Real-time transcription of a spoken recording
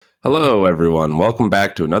Hello, everyone. Welcome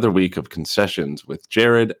back to another week of Concessions with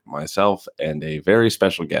Jared, myself, and a very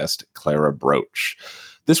special guest, Claira Broach.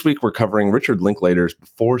 This week, we're covering Richard Linklater's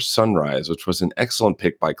Before Sunrise, which was an excellent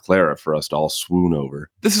pick by Claira for us to all swoon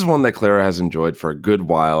over. This is one that Claira has enjoyed for a good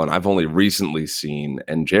while, and I've only recently seen,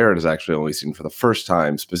 and Jared has actually only seen for the first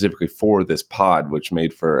time, specifically for this pod, which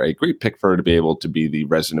made for a great pick for her to be able to be the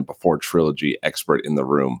resident Before trilogy expert in the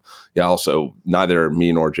room. Yeah, also, neither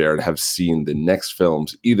me nor Jared have seen the next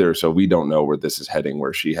films either, so we don't know where this is heading,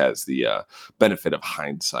 where she has the benefit of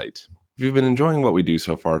hindsight. If you've been enjoying what we do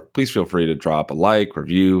so far, please feel free to drop a like,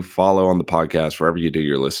 review, follow on the podcast, wherever you do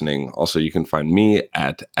your listening. Also, you can find me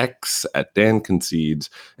at X at Dan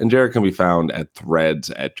Concedes, and Jared can be found at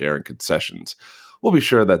Threads at Jared Concessions. We'll be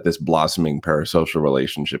sure that this blossoming parasocial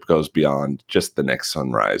relationship goes beyond just the next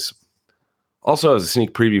sunrise. Also, as a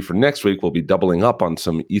sneak preview for next week, we'll be doubling up on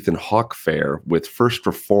some Ethan Hawke fare with First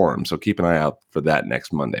Reform, so keep an eye out for that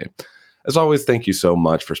next Monday. As always, thank you so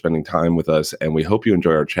much for spending time with us, and we hope you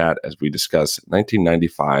enjoy our chat as we discuss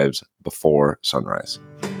 1995's Before Sunrise.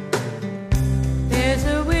 There's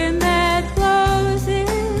a wind that blows in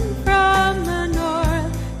from the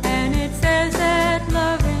north, and it says that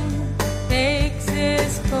loving takes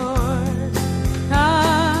its course.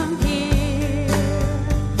 Come here,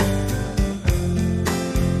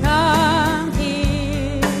 come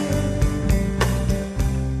here.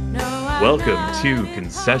 No, Welcome to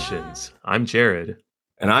Concessions. I'm Jared.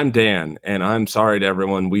 And I'm Dan, and I'm sorry to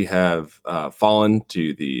everyone. We have fallen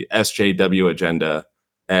to the SJW agenda,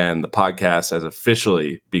 and the podcast has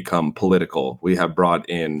officially become political. We have brought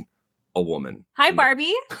in a woman. Hi,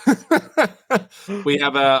 Barbie. We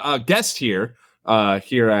have a guest here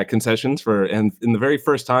at Concessions and in the very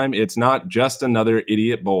first time, it's not just another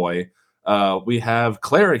idiot boy. We have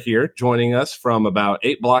Claira here joining us from about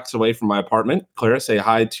 8 blocks away from my apartment. Claira, say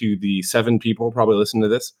hi to the 7 people probably listening to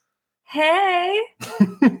this. Hey.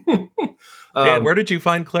 Where did you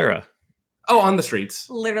find Claira? Oh, on the streets.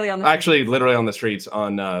 Literally on the Actually, literally on the streets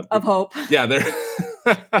on of hope. Yeah,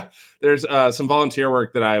 there's some volunteer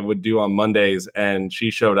work that I would do on Mondays, and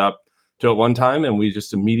she showed up to it one time, and we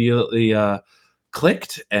just immediately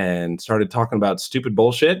clicked and started talking about stupid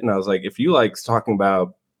bullshit. And I was like, if you like talking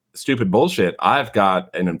about stupid bullshit, I've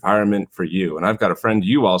got an environment for you, and I've got a friend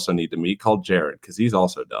you also need to meet called Jared, because he's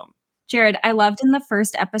also dumb. Jared, I loved in the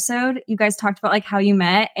first episode, you guys talked about like how you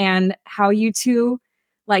met and how you two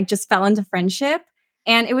like just fell into friendship.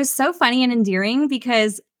 And it was so funny and endearing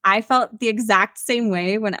because I felt the exact same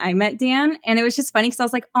way when I met Dan. And it was just funny because I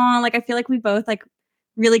was like, oh, like I feel like we both like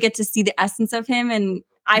really get to see the essence of him. And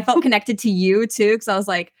I felt connected to you too, because I was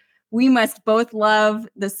like, we must both love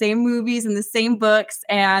the same movies and the same books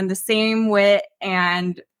and the same wit,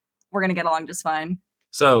 and we're gonna get along just fine.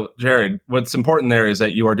 So, Jared, what's important there is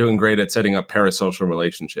that you are doing great at setting up parasocial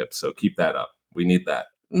relationships. So keep that up. We need that.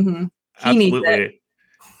 Mm-hmm. Absolutely.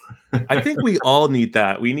 I think we all need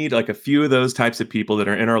that. We need like a few of those types of people that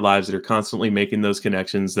are in our lives that are constantly making those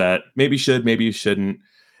connections that maybe should, maybe you shouldn't.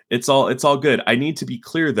 It's all good. I need to be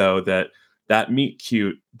clear, though, that meet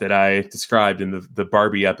cute that I described in the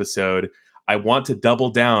Barbie episode, I want to double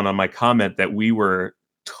down on my comment that we were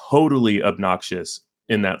totally obnoxious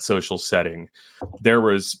in that social setting. There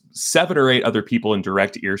was 7 or 8 other people in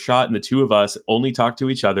direct earshot, and the two of us only talked to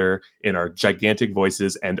each other in our gigantic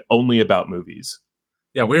voices and only about movies.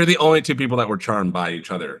 Yeah, we're the only 2 people that were charmed by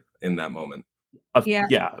each other in that moment.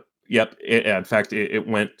 Yep. In fact, it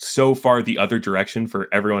went so far the other direction for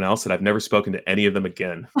everyone else that I've never spoken to any of them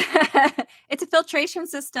again. It's a filtration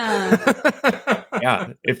system.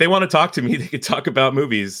 Yeah, if they want to talk to me, they could talk about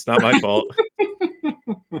movies. It's not my fault.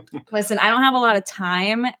 Listen, I don't have a lot of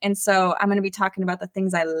time, and so I'm going to be talking about the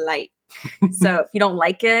things I like. So if you don't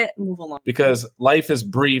like it, move along. Because life is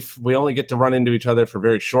brief. We only get to run into each other for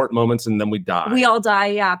very short moments, and then we die. We all die,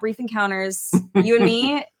 yeah. Brief encounters. You and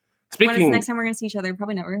me. When is the next time we're going to see each other?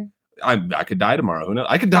 Probably never. I could die tomorrow. Who knows?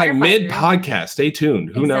 I could die mid-podcast. Stay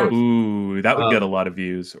tuned. Who knows? Ooh, that would get a lot of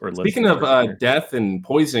views. Or speaking of death and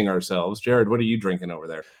poisoning ourselves, Jared, what are you drinking over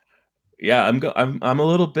there? Yeah, I'm a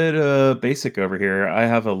little bit basic over here. I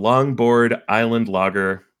have a Longboard Island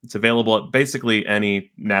Lager. It's available at basically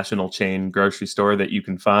any national chain grocery store that you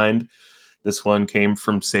can find. This one came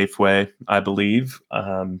from Safeway, I believe.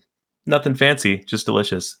 Nothing fancy, just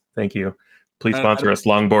delicious. Thank you. Please sponsor us,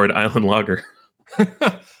 Longboard Island Lager.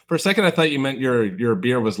 For a second, I thought you meant your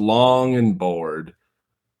beer was long and bored.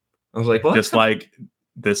 I was like, what? Just like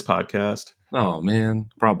this podcast. Oh man,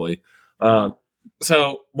 probably.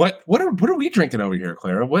 So what are we drinking over here,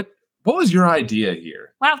 Claira? What was your idea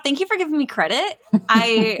here? Wow, thank you for giving me credit.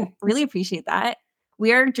 I really appreciate that.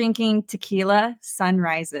 We are drinking tequila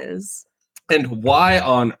sunrises. And why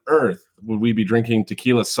on earth would we be drinking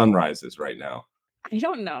tequila sunrises right now? I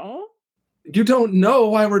don't know. You don't know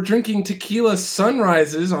why we're drinking tequila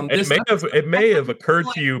sunrises on this. It may have occurred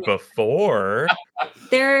to you before.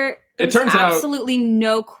 There's turns out- absolutely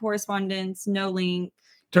no correspondence, no link.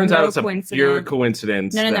 Turns No out it's a coincidence. pure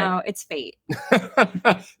coincidence. No, it's fate.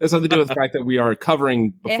 It's something to do with the fact that we are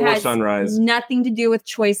covering It before has sunrise. nothing to do with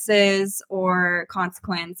choices or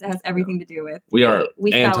consequence. It has everything to do with We are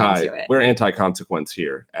we fell into it. We're anti-consequence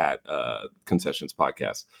here at Concessions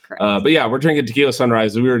Podcast. Correct. But yeah, we're drinking tequila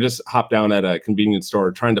sunrise. We were just hopped down at a convenience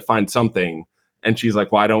store trying to find something, and she's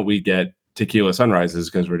like, "Why don't we get tequila sunrises?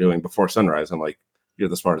 Because we're doing before sunrise." I'm like, "You're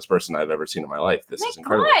the smartest person I've ever seen in my life. This is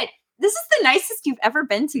incredible." God, this is the nicest you've ever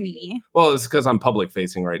been to me. Well, it's because I'm public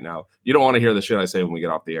facing right now. You don't want to hear the shit I say when we get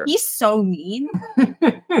off the air. He's so mean.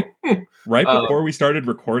 Right before we started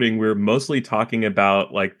recording, we were mostly talking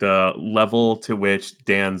about like the level to which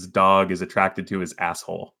Dan's dog is attracted to his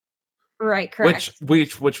asshole. Right, correct.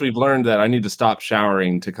 Which we've learned that I need to stop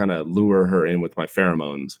showering to kind of lure her in with my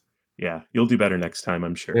pheromones. Yeah, you'll do better next time,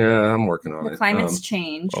 I'm sure. Yeah, I'm working on The it. climate's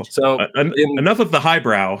changed. So enough of the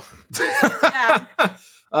highbrow.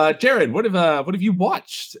 Jared, what have you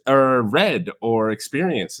watched or read or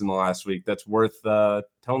experienced in the last week that's worth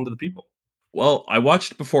telling to the people? Well, I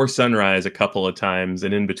watched Before Sunrise a couple of times,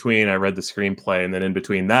 and in between I read the screenplay, and then in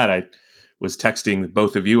between that I was texting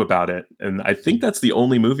both of you about it. And I think that's the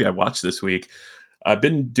only movie I watched this week. I've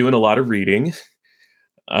been doing a lot of reading.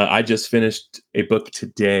 I just finished a book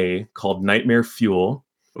today called Nightmare Fuel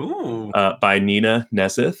by Nina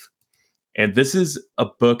Neseth. And this is a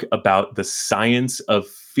book about the science of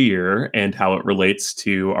fear and how it relates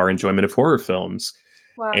to our enjoyment of horror films.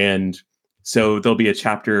 Wow. And so there'll be a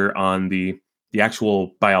chapter on the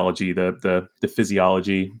actual biology, the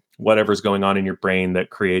physiology, whatever's going on in your brain that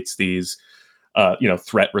creates these,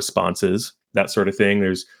 threat responses, that sort of thing.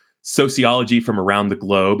 There's sociology from around the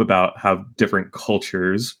globe about how different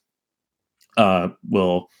cultures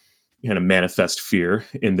will kind of manifest fear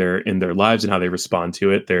in their lives and how they respond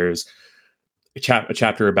to it. There's a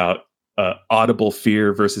chapter about audible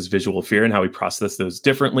fear versus visual fear and how we process those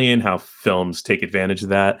differently and how films take advantage of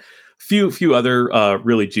that. Few other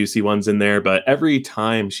really juicy ones in there, but every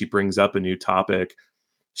time she brings up a new topic,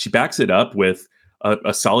 she backs it up with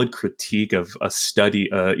a solid critique of a study,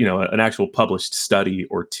 an actual published study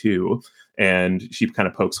or two, and she kind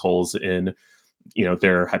of pokes holes in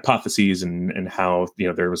their hypotheses and how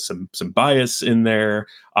there was some bias in there.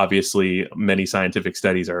 Obviously, many scientific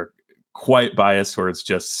studies are quite biased towards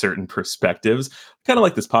just certain perspectives, kind of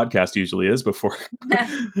like this podcast usually is before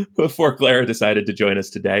Claira decided to join us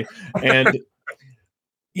today. And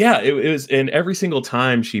yeah, it was, and every single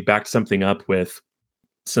time she backed something up with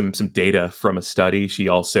some data from a study. She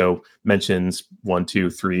also mentions 1, 2,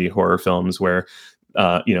 3 horror films where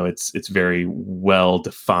it's very well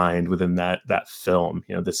defined within that film,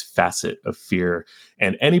 this facet of fear.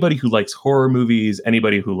 And anybody who likes horror movies,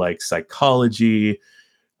 anybody who likes psychology,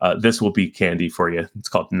 this will be candy for you. It's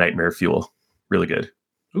called Nightmare Fuel. Really good.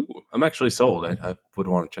 Ooh, I'm actually sold. I would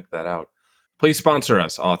want to check that out. Please sponsor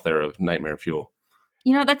us, author of Nightmare Fuel.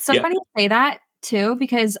 That's so funny to say that too,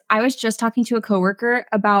 because I was just talking to a coworker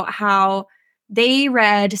about how they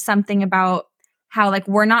read something about how like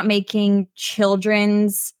we're not making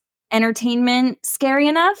children's entertainment scary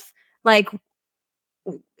enough. Like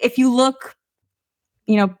if you look,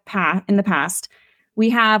 in the past, we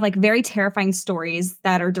have like very terrifying stories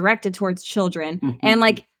that are directed towards children. Mm-hmm. And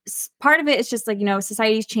like part of it is just like,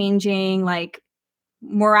 society's changing, like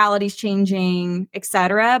morality's changing,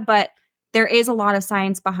 etc. But there is a lot of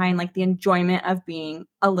science behind like the enjoyment of being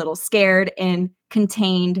a little scared in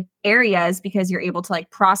contained areas because you're able to like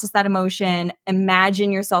process that emotion,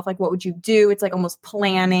 imagine yourself, like what would you do? It's like almost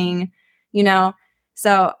planning,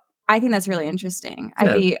 So I think that's really interesting.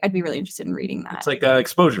 Yeah. I'd be really interested in reading that. It's like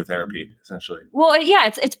exposure therapy, essentially. Well, yeah,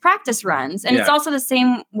 it's practice runs. And it's also the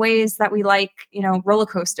same ways that we like, roller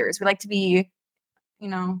coasters. We like to be,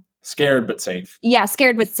 scared but safe. Yeah,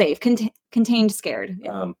 scared but safe. Contained scared.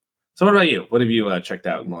 Yeah. So what about you? What have you checked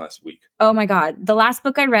out in the last week? Oh my God. The last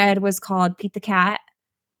book I read was called Pete the Cat.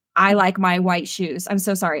 I like my white shoes. I'm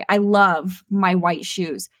so sorry. I love my white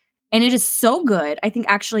shoes. And it is so good. I think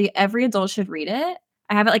actually every adult should read it.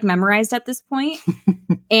 I have it like memorized at this point.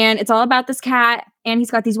 And it's all about this cat. And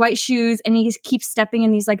he's got these white shoes and he keeps stepping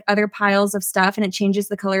in these like other piles of stuff and it changes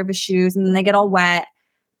the color of his shoes and then they get all wet.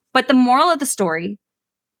 But the moral of the story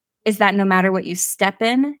is that no matter what you step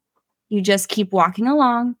in, you just keep walking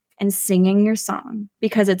along and singing your song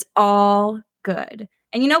because it's all good.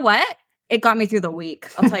 And you know what? it got me through the week.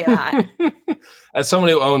 I'll tell you that. As someone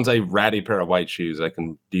who owns a ratty pair of white shoes, I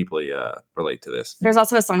can deeply relate to this. There's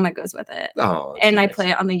also a song that goes with it. Oh, And I nice. play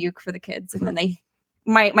it on the uke for the kids. And then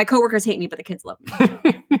my coworkers hate me, but the kids love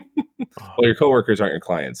me. Well, your coworkers aren't your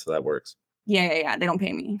clients, so that works. Yeah. They don't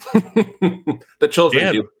pay me. The children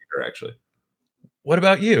Dan, do actually. what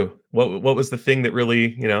about you? What was the thing that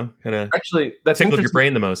really, kind of Actually, that's tickled your interesting.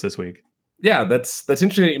 brain the most this week? Yeah, that's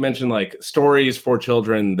interesting that you mentioned like stories for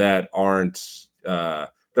children that aren't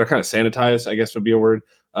they're kind of sanitized, I guess would be a word.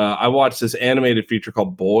 I watched this animated feature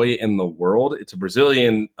called Boy in the World. It's a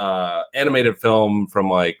Brazilian animated film from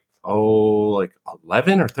like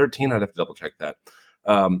 11 or 13. I'd have to double check that.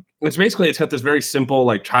 It's got this very simple,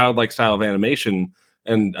 like childlike style of animation,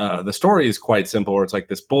 and the story is quite simple. Where it's like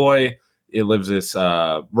this boy, he lives this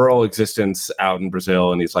rural existence out in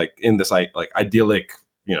Brazil, and he's like in this like idyllic,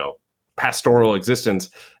 pastoral existence,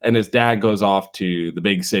 and his dad goes off to the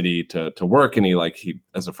big city to work, and he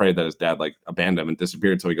is afraid that his dad like abandoned him and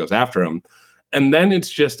disappeared, so he goes after him. And then it's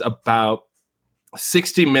just about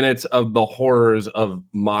 60 minutes of the horrors of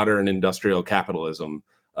modern industrial capitalism,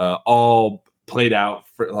 all played out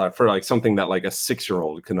for like something that like a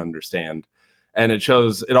 6-year-old can understand. And it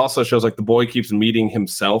also shows like the boy keeps meeting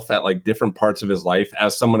himself at like different parts of his life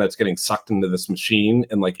as someone that's getting sucked into this machine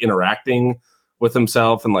and like interacting with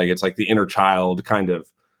himself, and like it's like the inner child kind of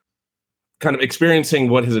experiencing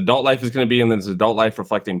what his adult life is going to be, and then his adult life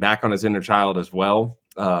reflecting back on his inner child as well.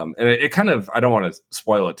 And it kind of, I don't want to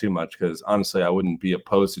spoil it too much because honestly I wouldn't be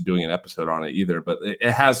opposed to doing an episode on it either, but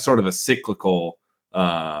it has sort of a cyclical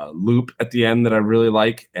loop at the end that I really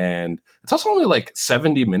like, and it's also only like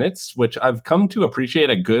 70 minutes, which I've come to appreciate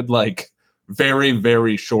a good like very,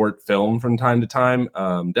 very short film from time to time.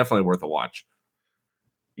 Definitely worth a watch.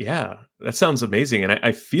 Yeah, that sounds amazing. And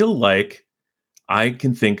I feel like I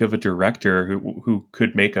can think of a director who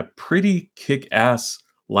could make a pretty kick-ass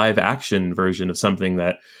live action version of something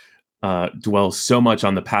that dwells so much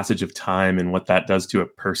on the passage of time and what that does to a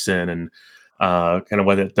person, and kind of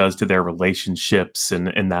what it does to their relationships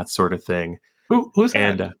and that sort of thing. Who's that?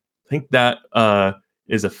 And I think that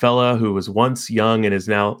is a fella who was once young and is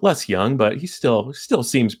now less young, but he still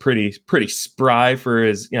seems pretty spry for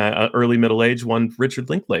his early middle age. One, Richard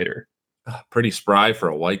Linklater. Pretty spry for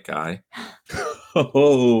a white guy.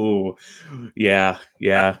 Oh, yeah.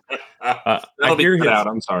 I hear his, out.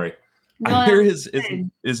 I'm sorry. I hear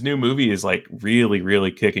his new movie is like really,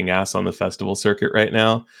 really kicking ass on the festival circuit right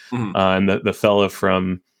now. Mhm. And the fella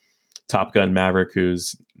from Top Gun Maverick,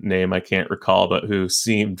 whose name I can't recall, but who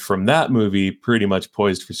seemed from that movie pretty much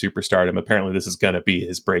poised for superstardom. Apparently, this is going to be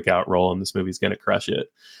his breakout role, and this movie's going to crush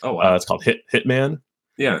it. Oh wow! It's called Hitman.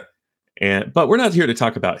 Yeah. But we're not here to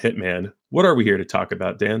talk about Hitman. What are we here to talk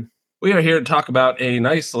about, Dan? We are here to talk about a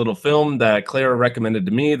nice little film that Claira recommended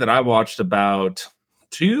to me that I watched about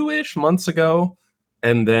 2-ish months ago.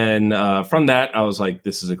 And then from that, I was like,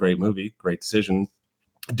 this is a great movie. Great decision.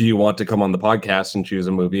 Do you want to come on the podcast and choose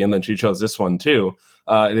a movie? And then she chose this one too.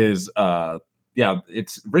 It's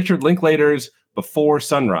Richard Linklater's Before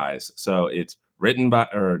Sunrise. So it's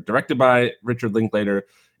directed by Richard Linklater.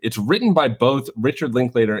 It's written by both Richard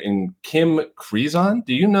Linklater and Kim Krizan.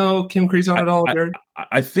 Do you know Kim Krizan at all, Jared?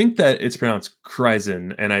 I think that it's pronounced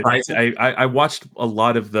Krizan, and I watched a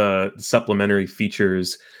lot of the supplementary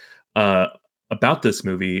features about this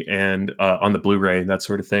movie and on the Blu-ray, that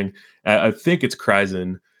sort of thing. I think it's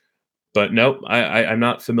Krizan, but nope, I'm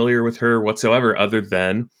not familiar with her whatsoever, other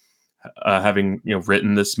than having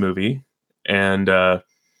written this movie. And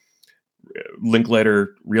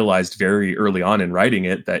Linklater realized very early on in writing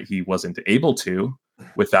it that he wasn't able to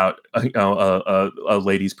without a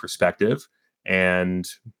lady's perspective, and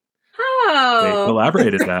they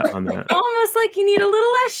collaborated on that. Almost like you need a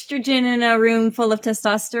little estrogen in a room full of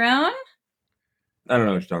testosterone. I don't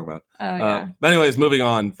know what you're talking about. Oh, yeah. But anyways, moving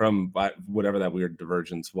on from whatever that weird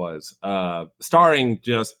divergence was. Starring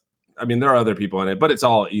there are other people in it, but it's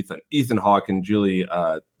all Ethan Hawke and Julie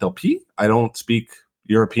Delpy. I don't speak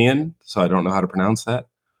European, so I don't know how to pronounce that.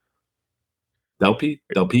 Delpy?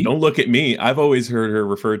 Don't look at me. I've always heard her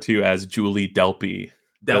referred to as Julie Delpy.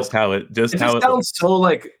 Just how it sounds so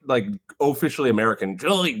like officially American.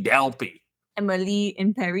 Julie Delpy. Emily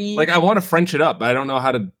in Paris. Like I want to French it up, but I don't know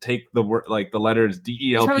how to take the word like the letters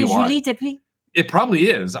DELPY. Julie Delpy. It probably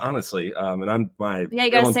is, honestly. And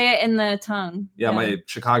you gotta say it in the tongue. Yeah, my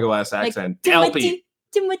Chicago ass accent. Like, Delpy.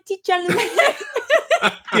 Timothy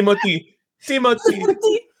Chalamet. Timothy.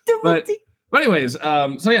 But anyways,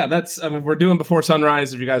 so yeah, that's we're doing Before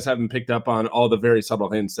Sunrise. If you guys haven't picked up on all the very subtle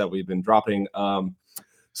hints that we've been dropping,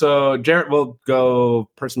 So, Jared, we'll go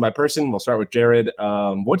person by person. We'll start with Jared.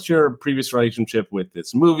 What's your previous relationship with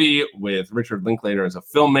this movie, with Richard Linklater as a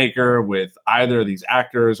filmmaker, with either of these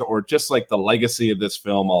actors, or just like the legacy of this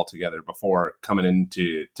film altogether before coming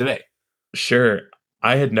into today? Sure.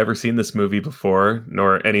 I had never seen this movie before,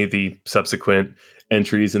 nor any of the subsequent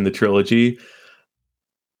entries in the trilogy.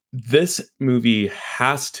 This movie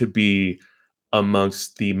has to be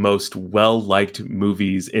amongst the most well-liked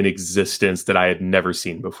movies in existence that I had never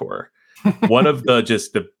seen before. One of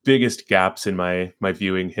the biggest gaps in my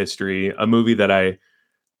viewing history, a movie that I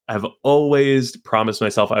have always promised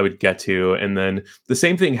myself I would get to, and then the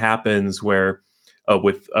same thing happens where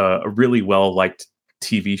with a really well-liked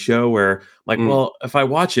TV show where like, well, if I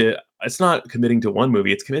watch it, it's not committing to one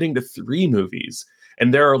movie, it's committing to 3 movies.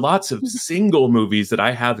 And there are lots of single movies that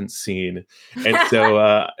I haven't seen. And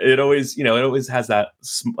so it always has that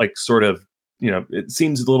like sort of, it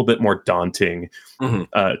seems a little bit more daunting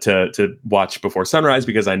to watch Before Sunrise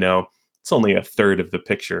because I know it's only a third of the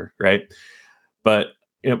picture, right? But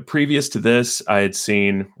previous to this, I had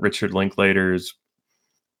seen Richard Linklater's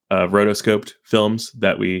rotoscoped films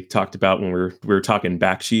that we talked about when we were talking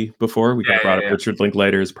Bakshi before. We brought up Richard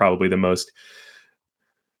Linklater is probably the most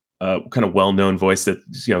kind of well-known voice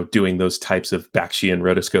that doing those types of Bakshi and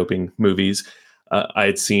rotoscoping movies. I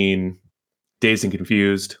had seen Dazed and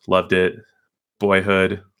Confused, loved it.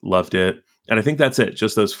 Boyhood, loved it. And I think that's it,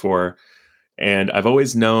 just those 4. And I've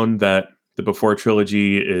always known that the Before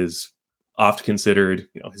trilogy is oft considered,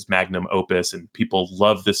 his magnum opus, and people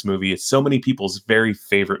love this movie. It's so many people's very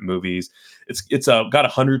favorite movies. It's got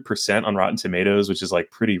 100% on Rotten Tomatoes, which is like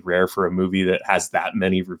pretty rare for a movie that has that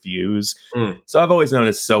many reviews. So I've always known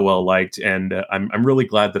it's so well liked, and I'm really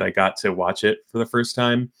glad that I got to watch it for the first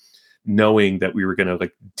time, knowing that we were going to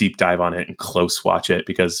like deep dive on it and close watch it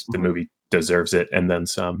because the movie deserves it and then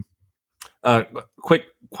some. Quick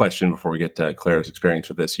question before we get to Claire's experience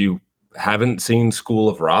with this: you haven't seen School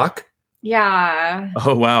of Rock? Yeah.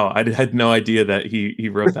 Oh wow, I had no idea that he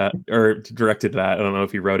wrote that or directed that. I don't know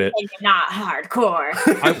if he wrote it. Not hardcore.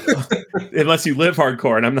 Unless you live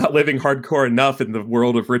hardcore, and I'm not living hardcore enough in the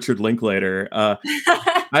world of Richard Linklater.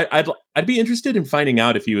 I'd be interested in finding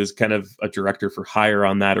out if he was kind of a director for hire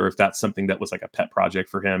on that, or if that's something that was like a pet project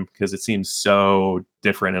for him, because it seems so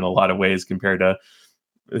different in a lot of ways compared to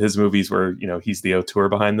his movies where he's the auteur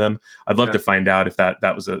behind them. I'd love to find out if that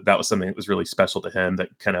was something that was really special to him,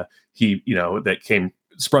 that kind of that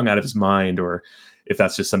sprung out of his mind, or if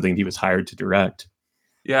that's just something he was hired to direct.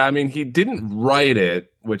 Yeah, I mean, he didn't write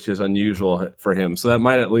it, which is unusual for him, so that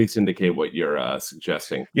might at least indicate what you're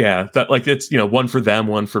suggesting. Yeah, that like it's one for them,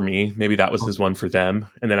 one for me. Maybe that was his one for them,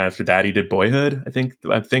 and then after that he did Boyhood. I think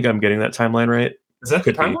I'm getting that timeline right. Is that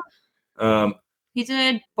the timeline? He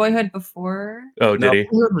did Boyhood before. Oh, did he?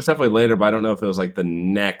 Boyhood was definitely later, but I don't know if it was like the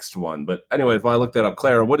next one. But anyway, if I looked that up,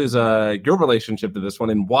 Claire, what is your relationship to this one,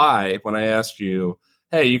 and why, when I asked you,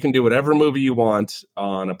 hey, you can do whatever movie you want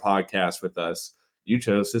on a podcast with us, you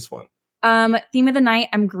chose this one? Theme of the night,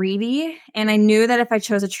 I'm greedy, and I knew that if I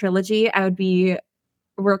chose a trilogy, I would be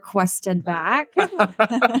requested back.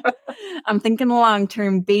 I'm thinking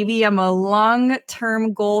long-term, baby. I'm a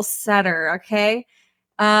long-term goal setter, okay?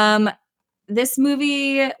 This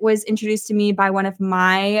movie was introduced to me by one of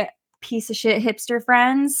my piece of shit hipster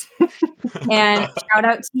friends. And shout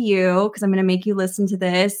out to you, because I'm going to make you listen to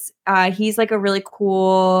this. He's like a really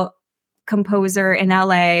cool composer in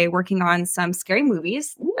LA working on some scary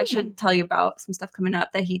movies. Ooh. I should tell you about some stuff coming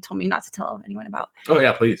up that he told me not to tell anyone about. Oh,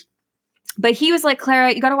 yeah, please. But he was like,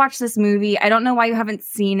 Clara, you got to watch this movie. I don't know why you haven't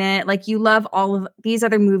seen it. Like, you love all of these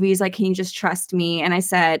other movies. Like, can you just trust me? And I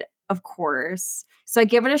said, of course. So I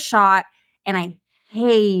give it a shot. And I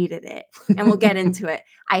hated it. And we'll get into it.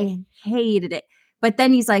 I hated it. But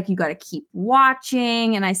then he's like, you got to keep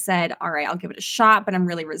watching. And I said, all right, I'll give it a shot, but I'm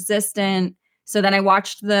really resistant. So then I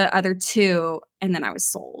watched the other 2, and then I was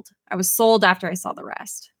sold. I was sold after I saw the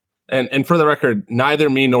rest. And for the record, neither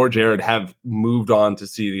me nor Jared have moved on to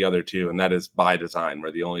see the other 2. And that is by design. We're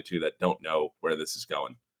the only 2 that don't know where this is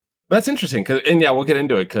going. That's interesting. And yeah, we'll get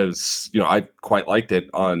into it because, I quite liked it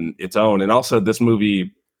on its own. And also this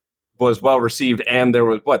movie was well received, and there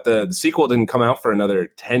was the sequel didn't come out for another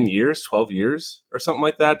 10 years, 12 years or something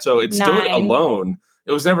like that. So it stood alone.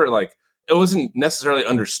 It was never it wasn't necessarily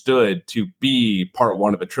understood to be part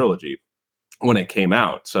 1 of a trilogy when it came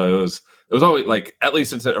out. So it was always at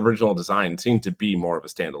least its original design seemed to be more of a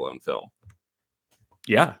standalone film.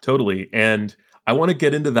 Yeah, totally. And I want to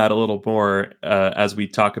get into that a little more as we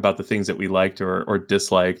talk about the things that we liked or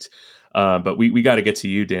disliked. But we got to get to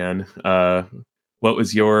you, Dan. What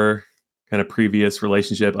was your kind of previous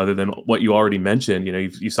relationship other than what you already mentioned?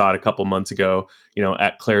 You saw it a couple months ago,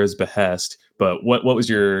 at Claire's behest. But what was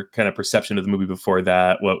your kind of perception of the movie before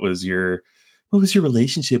that? What was your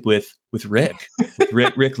relationship with Rick,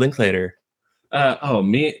 Rick Linklater?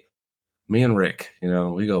 Me and Rick,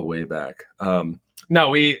 we go way back.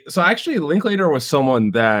 No, so actually Linklater was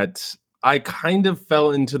someone that I kind of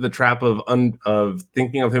fell into the trap of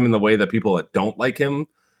thinking of him in the way that people that don't like him.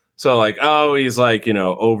 So like, oh, he's like,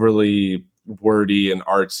 overly wordy and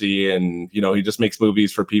artsy, and he just makes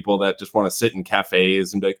movies for people that just want to sit in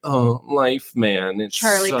cafes and be like, oh, life, man. It's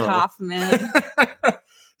Charlie Kaufman.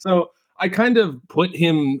 So I kind of put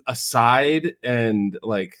him aside, and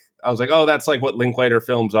like I was like, oh, that's like what Linklater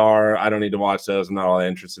films are. I don't need to watch those. I'm not all that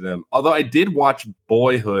interested in them. Although I did watch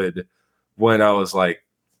Boyhood when I was like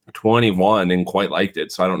 21 and quite liked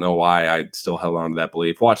it. So I don't know why I still held on to that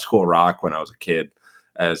belief. Watched School Rock when I was a kid,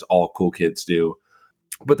 as all cool kids do.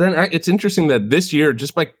 But then it's interesting that this year,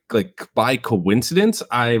 just by coincidence,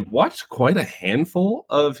 I watched quite a handful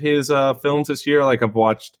of his films this year. Like I've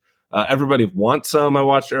watched Everybody Wants Some. I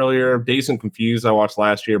watched earlier. Dazed and Confused. I watched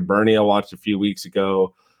last year. Bernie. I watched a few weeks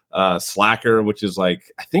ago. Slacker, which is I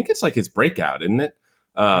think it's like his breakout, isn't it?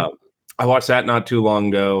 I watched that not too long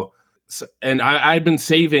ago. And I've been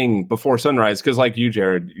saving Before Sunrise because, like you,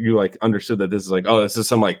 Jared, you understood that this is this is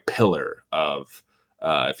some pillar of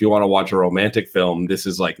if you want to watch a romantic film, this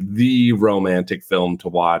is the romantic film to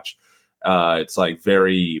watch. It's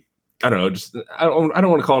very, I don't know, just I don't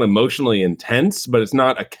want to call it emotionally intense, but it's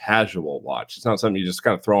not a casual watch. It's not something you just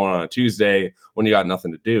kind of throw on a Tuesday when you got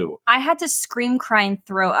nothing to do. I had to scream, cry, and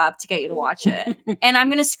throw up to get you to watch it. And I'm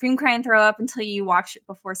going to scream, cry, and throw up until you watch it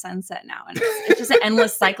before sunset now. And it's just an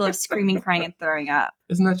endless cycle of screaming, crying, and throwing up.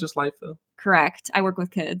 Isn't that just life, though? Correct. I work with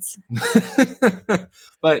kids.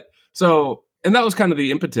 And that was kind of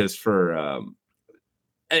the impetus for...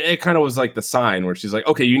 it kind of was like the sign where she's like,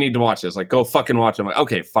 okay, you need to watch this. Go fucking watch it. I'm like,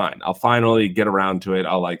 okay, fine. I'll finally get around to it.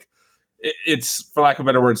 It's, for lack of a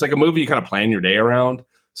better word, it's like a movie you kind of plan your day around.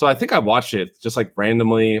 So I think I watched it just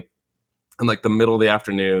randomly in the middle of the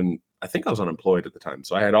afternoon. I think I was unemployed at the time.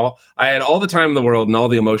 So I had all the time in the world and all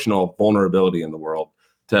the emotional vulnerability in the world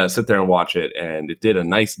to sit there and watch it. And it did a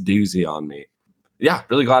nice doozy on me. Yeah,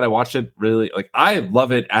 really glad I watched it. Really, I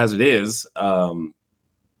love it as it is.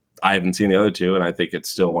 I haven't seen the other two, and I think it's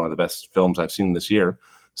still one of the best films I've seen this year.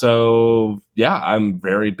 So yeah, I'm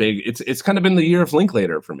very big. It's kind of been the year of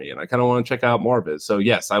Linklater for me, and I kind of want to check out more of it. So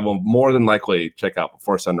yes, I will more than likely check out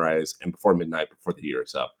Before Sunrise and Before Midnight before the year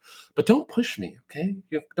is up. But don't push me, okay?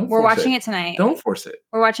 Don't. We're watching it tonight. Don't force it.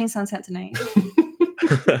 We're watching Sunset tonight.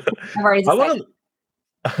 I've already decided.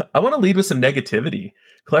 I want to lead with some negativity.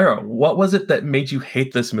 Claira, what was it that made you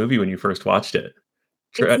hate this movie when you first watched it?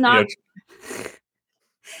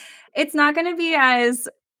 It's not going to be as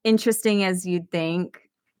interesting as you'd think.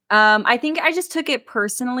 I think I just took it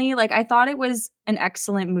personally. I thought it was an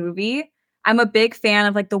excellent movie. I'm a big fan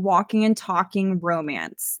of the walking and talking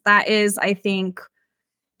romance. That is, I think,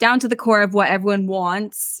 down to the core of what everyone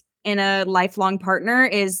wants in a lifelong partner,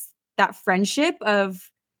 is that friendship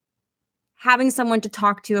of having someone to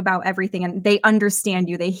talk to about everything, and they understand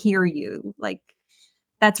you, they hear you.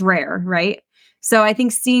 That's rare, right? So I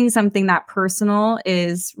think seeing something that personal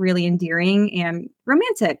is really endearing and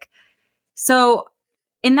romantic. So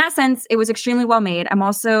in that sense, it was extremely well made. I'm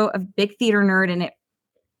also a big theater nerd, and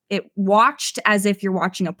it watched as if you're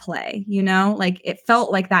watching a play, it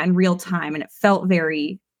felt like that in real time, and it felt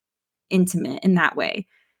very intimate in that way.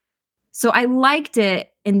 So I liked it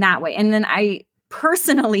in that way. And then I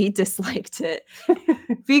personally disliked it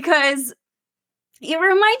because it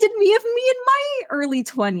reminded me of me in my early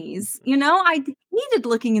 20s. I hated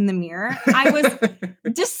looking in the mirror. I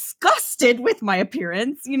was disgusted with my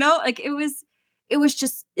appearance. It was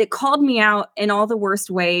just, it called me out in all the worst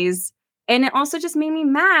ways. And it also just made me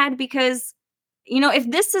mad because,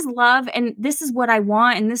 if this is love and this is what I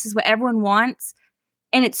want and this is what everyone wants,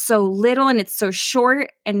 and it's so little and it's so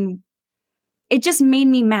short, and it just made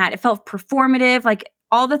me mad. It felt performative,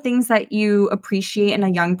 all the things that you appreciate in a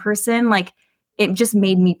young person, it just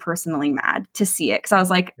made me personally mad to see it. Cause I was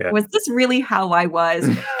like, Was this really how I was?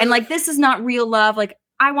 And this is not real love.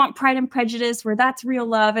 I want Pride and Prejudice where that's real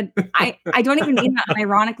love. And I don't even mean that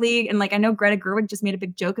ironically. And I know Greta Gerwig just made a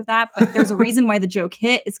big joke of that, but there's a reason why the joke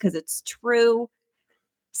hit. It's because it's true.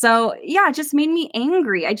 So yeah, it just made me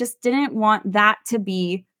angry. I just didn't want that to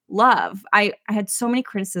be love. I had so many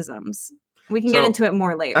criticisms. We can get into it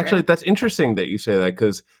more later. Actually, that's interesting that you say that,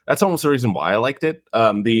 because that's almost the reason why I liked it.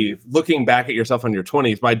 The looking back at yourself in your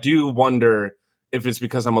 20s, but I do wonder if it's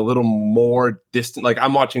because I'm a little more distant. Like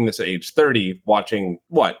I'm watching this at age 30, watching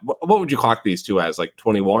what would you clock these two as? Like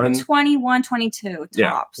 21? 21, 22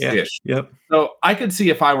 tops. Yeah. Ish. Yep. So I could see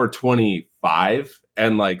if I were 25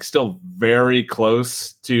 and like still very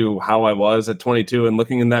close to how I was at 22 and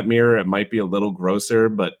looking in that mirror, it might be a little grosser,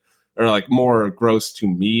 or like more gross to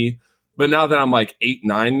me. But now that I'm like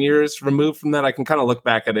 8-9 years removed from that, I can kind of look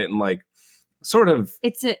back at it and like sort of.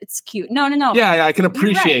 It's cute. No. Yeah, I can You're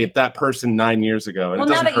appreciate right. that person 9 years ago. And Well,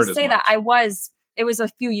 it now doesn't that you hurt as say that, much. it was a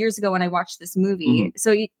few years ago when I watched this movie. Mhm.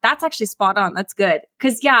 So that's actually spot on. That's good.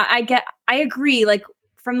 Cause yeah, I agree. Like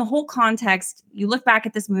from the whole context, you look back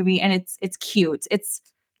at this movie and it's cute.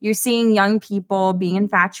 You're seeing young people being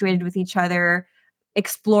infatuated with each other,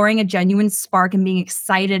 exploring a genuine spark and being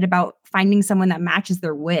excited about finding someone that matches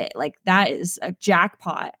their wit. Like that is a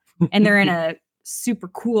jackpot. And they're in a super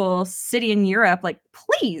cool city in Europe. Like,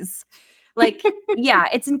 please. Like, yeah,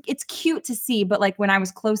 it's cute to see, but like when I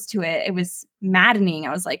was close to it, it was maddening.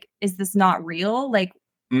 I was like, is this not real? Like,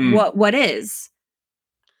 what is?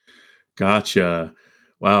 Gotcha.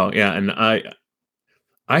 Wow. Yeah. And I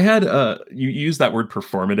had you use that word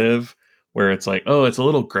performative where it's like, oh, it's a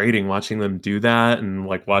little grating watching them do that and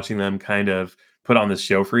like watching them kind of put on this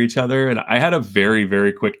show for each other. And I had a very,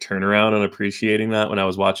 very quick turnaround on appreciating that when I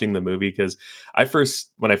was watching the movie because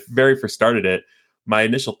when I very first started it, my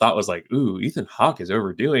initial thought was like, ooh, Ethan Hawke is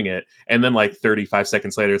overdoing it. And then like 35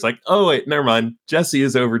 seconds later, it's like, oh wait, never mind. Jesse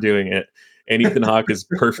is overdoing it. And Ethan Hawke is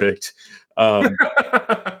perfect. In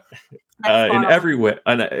every way,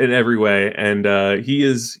 and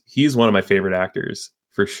he's one of my favorite actors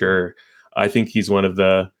for sure. I think he's one of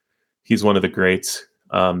the greats.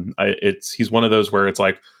 He's one of those where it's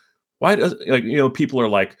like, why does people are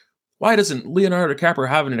like, why doesn't Leonardo DiCaprio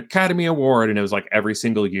have an Academy Award? And it was like every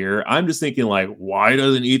single year. I'm just thinking like, why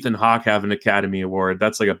doesn't Ethan Hawke have an Academy Award?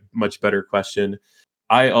 That's like a much better question.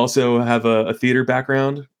 I also have a theater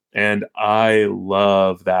background, and I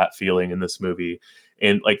love that feeling in this movie.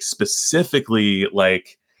 And like specifically,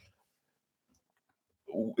 like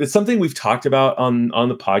it's something we've talked about on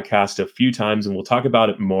the podcast a few times, and we'll talk about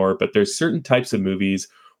it more. But there's certain types of movies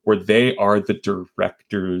where they are the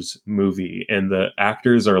director's movie, and the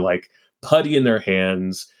actors are like putty in their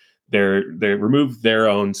hands. They remove their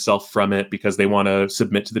own self from it because they want to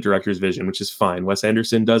submit to the director's vision, which is fine. Wes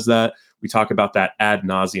Anderson does that. We talk about that ad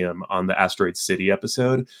nauseum on the Asteroid City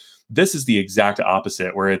episode. This is the exact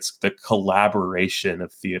opposite, where it's the collaboration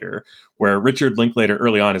of theater, where Richard Linklater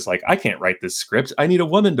early on is like, I can't write this script. I need a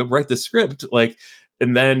woman to write the script. Like,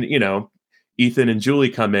 and then, Ethan and Julie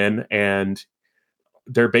come in and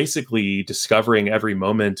they're basically discovering every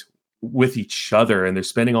moment with each other. And they're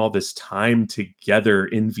spending all this time together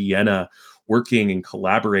in Vienna, working and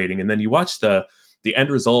collaborating. And then you watch the end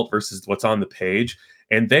result versus what's on the page.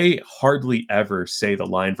 And they hardly ever say the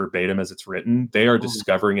line verbatim as it's written. They are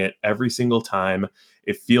discovering it every single time.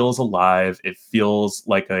 It feels alive. It feels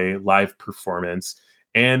like a live performance.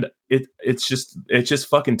 And it just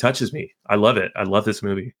fucking touches me. I love it. I love this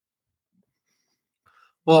movie.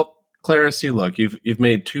 Well, Claira, see, look, you've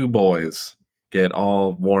made two boys get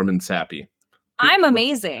all warm and sappy. I'm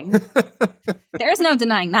amazing. There's no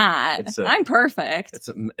denying that. I'm perfect.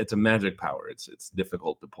 It's a magic power. It's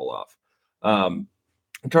difficult to pull off.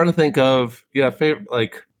 I'm trying to think of favorite,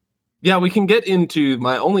 like, we can get into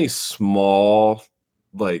my only small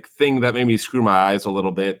like thing that made me screw my eyes a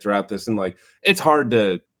little bit throughout this, and like it's hard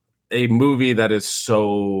to a movie that is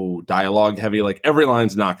so dialogue heavy, like every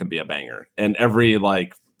line's not going to be a banger, and every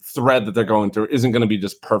like thread that they're going through isn't going to be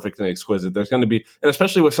just perfect and exquisite. There's going to be, and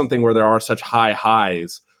especially with something where there are such high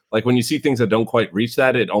highs, like when you see things that don't quite reach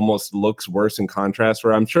that, it almost looks worse in contrast.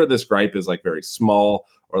 Where I'm sure this gripe is like very small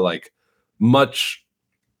or like much.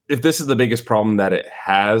 If this is the biggest problem that it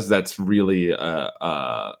has, that's really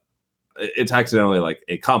it's accidentally like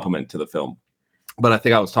a compliment to the film. But I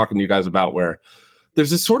think I was talking to you guys about where there's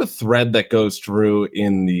this sort of thread that goes through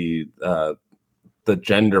in the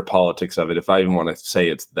gender politics of it. If I even want to say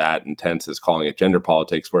it's that intense as calling it gender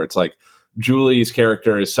politics, where it's like Julie's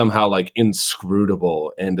character is somehow like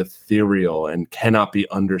inscrutable and ethereal and cannot be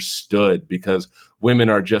understood because women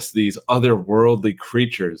are just these otherworldly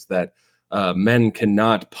creatures that men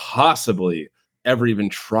cannot possibly ever even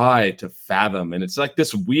try to fathom. And it's like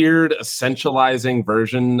this weird essentializing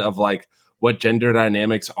version of like what gender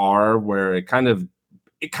dynamics are, where it kind of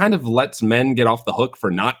lets men get off the hook for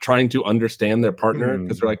not trying to understand their partner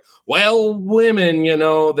because they're like, well, women,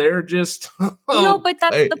 they're just no, but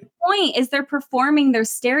that's the point, is they're performing their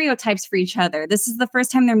stereotypes for each other. This is the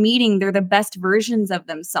first time they're meeting. They're the best versions of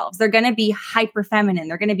themselves. They're going to be hyper feminine.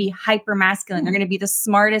 They're going to be hyper masculine. They're going to be the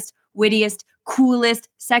smartest, wittiest, coolest,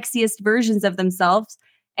 sexiest versions of themselves.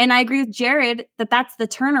 And I agree with Jared that that's the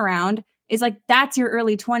turnaround, is like, that's your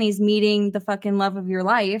early 20s meeting the fucking love of your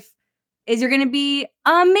life, is you're going to be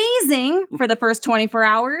amazing for the first 24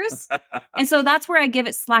 hours. And so that's where I give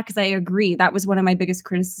it slack, because I agree. That was one of my biggest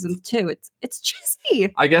criticisms too. It's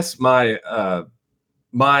cheesy. I guess my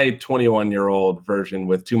 21-year-old version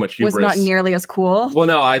with too much hubris Was not nearly as cool. Well,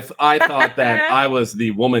 no, I thought that I was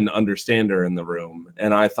the woman understander in the room,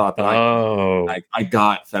 and I thought that I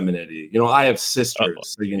got femininity. You know, I have sisters,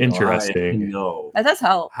 so you know, interesting. I know. That does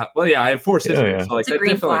help. Well, yeah, I have 4 sisters, Yeah. so like It's a that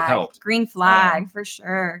green definitely flag. helped. Green flag for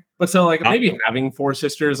sure. But so like maybe having 4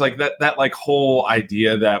 sisters, like that like whole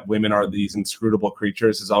idea that women are these inscrutable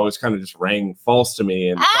creatures is always kind of just rang false to me.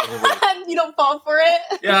 And probably, You don't fall for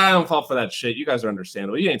it. yeah, I don't fall for that shit. You guys are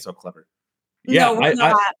understandable. You ain't so clever. Yeah, No, we're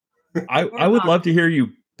not. I would love to hear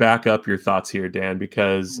you back up your thoughts here, Dan,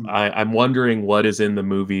 because I'm wondering what is in the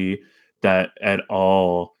movie that at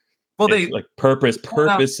all. Well, they like purposely,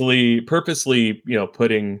 you know,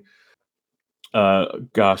 putting.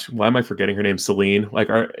 Gosh, why am I forgetting her name? Celine. Like,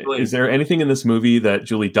 is there anything in this movie that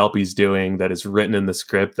Julie Delpy's doing that is written in the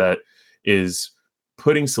script that is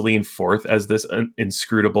putting Celine forth as this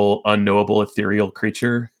inscrutable, unknowable, ethereal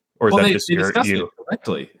creature? Or is that just they discuss it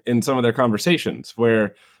directly in some of their conversations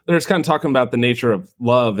where they're just kind of talking about the nature of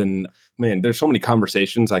love. And man, there's so many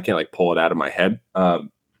conversations, I can't like pull it out of my head. But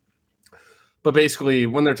basically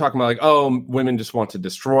when they're talking about like, oh, women just want to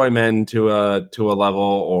destroy men to a level,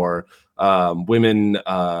 or women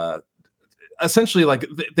essentially like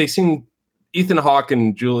they seem Ethan Hawke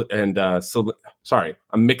and Julie and sorry,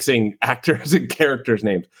 I'm mixing actors and characters'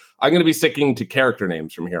 names. I'm going to be sticking to character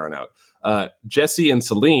names from here on out. Jesse and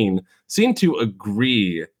Celine seem to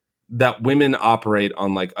agree that women operate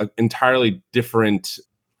on like an entirely different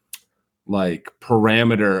like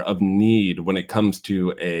parameter of need when it comes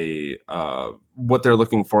to a what they're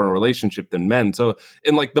looking for in a relationship than men. So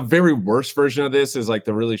in like the very worst version of this is like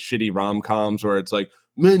the really shitty rom-coms where it's like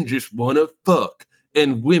men just want to fuck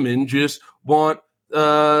and women just want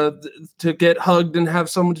to get hugged and have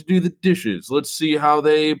someone to do the dishes. Let's see how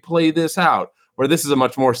they play this out. Where this is a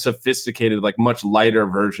much more sophisticated, like much lighter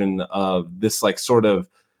version of this like sort of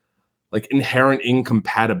like inherent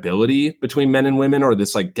incompatibility between men and women, or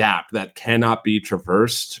this like gap that cannot be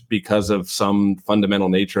traversed because of some fundamental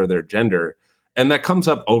nature of their gender. And that comes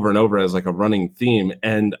up over and over as like a running theme.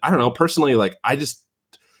 And I don't know, personally, like I just,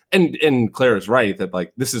 and Claire's right that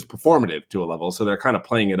like this is performative to a level. So they're kind of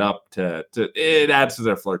playing it up to it adds to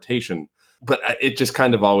their flirtation. But it just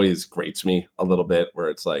kind of always grates me a little bit where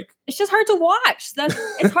it's like... It's just hard to watch.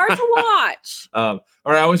 It's hard to watch.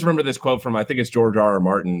 Or I always remember this quote from, I think it's George R. R.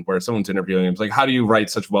 Martin, where someone's interviewing him. It's like, how do you write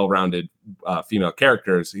such well-rounded female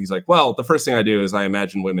characters? He's like, well, the first thing I do is I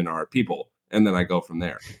imagine women are people. And then I go from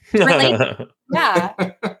there. Really? Yeah.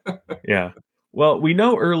 Yeah. Well, we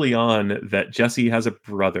know early on that Jesse has a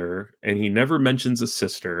brother and he never mentions a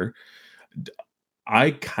sister.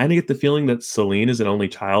 I kind of get the feeling that Celine is an only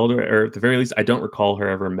child, or at the very least, I don't recall her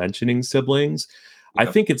ever mentioning siblings. Yeah. I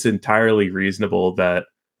think it's entirely reasonable that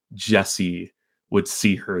Jesse would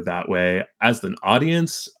see her that way. As an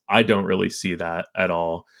audience, I don't really see that at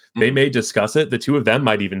all. They may discuss it. The two of them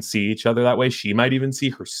might even see each other that way. She might even see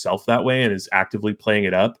herself that way and is actively playing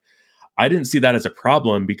it up. I didn't see that as a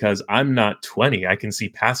problem because I'm not 20. I can see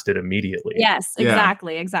past it immediately. Yes,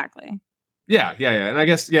 exactly. Yeah. And I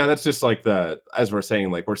guess, that's just like as we're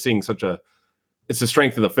saying, like we're seeing it's the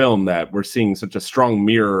strength of the film that we're seeing such a strong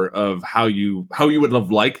mirror of how you would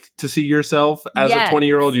have liked to see yourself as a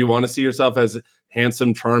 20-year-old. You want to see yourself as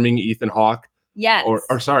handsome, charming Ethan Hawke. Yes.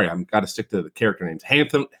 Or sorry, I've got to stick to the character names.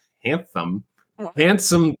 Handsome,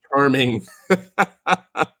 charming.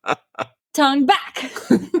 Tongue back.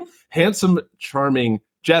 Handsome, charming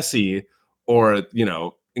Jesse, or,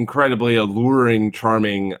 incredibly alluring,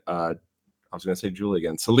 charming, I was going to say Julie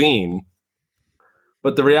again, Celine.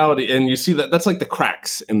 But the reality, and you see that's like the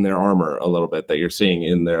cracks in their armor a little bit that you're seeing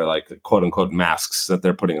in their like quote unquote masks that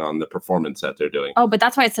they're putting on, the performance that they're doing. Oh, but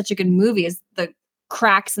that's why it's such a good movie, is the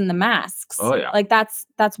cracks in the masks. Oh yeah. Like that's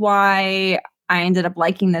why I ended up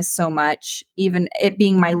liking this so much, even it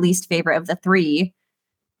being my least favorite of the three,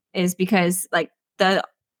 is because like the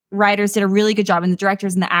writers did a really good job, and the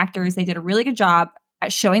directors and the actors, they did a really good job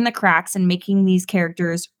at showing the cracks and making these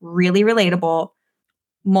characters really relatable,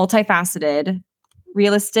 multifaceted,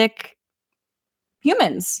 realistic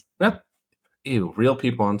humans. Yep. Ew, real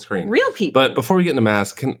people on screen. Real people. But before we get into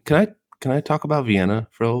masks, can I talk about Vienna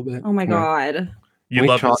for a little bit? Oh my God. You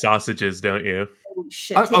love the sausages, don't you? Oh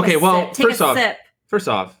shit. Okay, well, first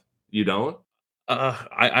off, you don't?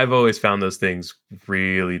 I've always found those things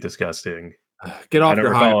really disgusting. Get off don't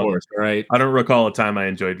your high recall- horse, all right? I don't recall a time I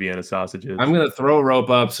enjoyed Vienna sausages. I'm going to throw a rope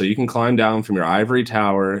up so you can climb down from your ivory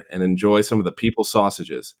tower and enjoy some of the people's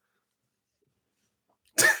sausages.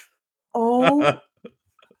 Oh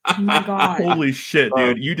my god. Holy shit,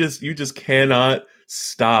 dude. You just cannot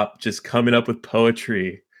stop just coming up with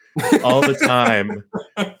poetry all the time.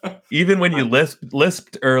 Even when you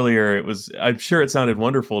lisped earlier, I'm sure it sounded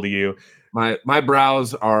wonderful to you. My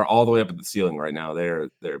brows are all the way up at the ceiling right now.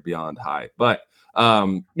 They're beyond high. But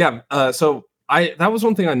so that was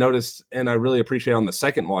one thing I noticed and I really appreciate on the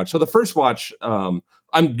second watch. So the first watch, I'm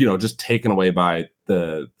just taken away by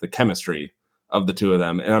the chemistry of the two of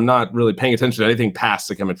them, and I'm not really paying attention to anything past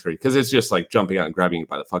the chemistry because it's just like jumping out and grabbing you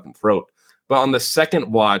by the fucking throat. But on the second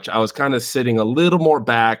watch, I was kind of sitting a little more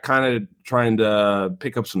back, kind of trying to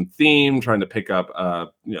pick up some theme, trying to pick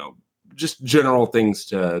up just general things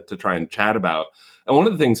to try and chat about. And one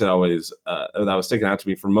of the things that always that was sticking out to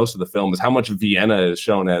me for most of the film is how much Vienna is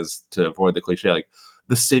shown as, to avoid the cliche, like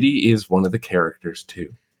the city is one of the characters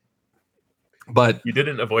too. But you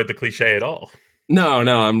didn't avoid the cliche at all. No,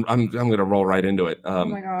 I'm going to roll right into it. Oh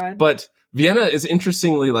my god! But Vienna is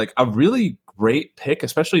interestingly like a really great pick,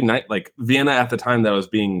 especially like Vienna at the time that was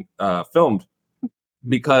being filmed,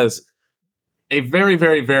 because a very,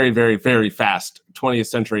 very, very, very, very fast 20th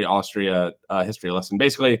century Austria history lesson.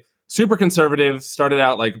 Basically, super conservative, started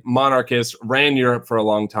out like monarchist, ran Europe for a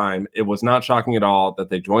long time. It was not shocking at all that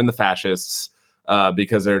they joined the fascists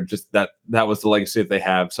because they're just that was the legacy that they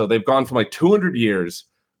have. So they've gone from like 200 years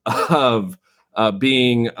of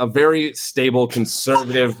being a very stable,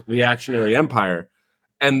 conservative, reactionary empire.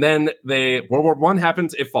 And then World War I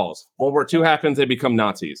happens, it falls. World War II happens, they become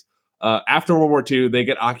Nazis. After World War II, they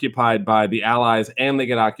get occupied by the Allies and they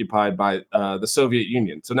get occupied by the Soviet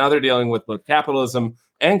Union. So now they're dealing with both capitalism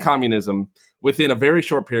and communism within a very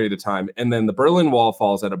short period of time. And then the Berlin Wall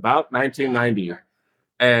falls at about 1990.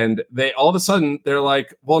 And all of a sudden, they're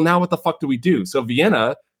like, well, now what the fuck do we do? So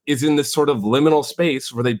Vienna is in this sort of liminal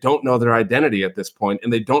space where they don't know their identity at this point,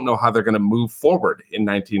 and they don't know how they're going to move forward in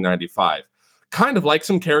 1995. Kind of like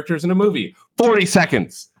some characters in a movie. 40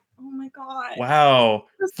 seconds. Oh my god! Wow,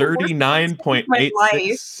 That's the worst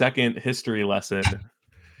 39.86 second history lesson.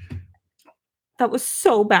 That was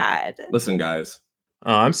so bad. Listen, guys.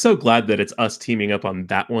 I'm so glad that it's us teaming up on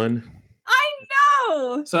that one. I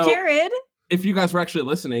know, So, Jared. If you guys were actually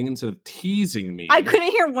listening instead of teasing me. I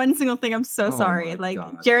couldn't hear one single thing. I'm so Oh sorry. my Like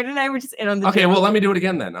God. Jared and I were just in on the Okay, joke. well, let me do it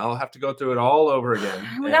again then. I'll have to go through it all over again.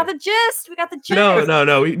 We got the gist. We got the gist.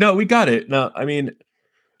 No. We got it. No, I mean,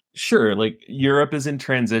 sure. Like Europe is in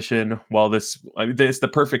transition. While it's the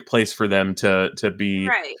perfect place for them to be,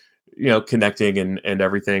 right. Connecting and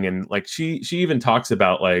everything. And like she even talks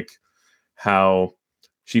about like how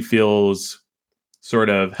she feels sort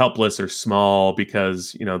of helpless or small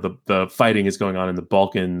because the fighting is going on in the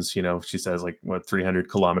Balkans. She says like 300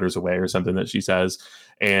 kilometers away or something that she says,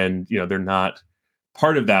 and they're not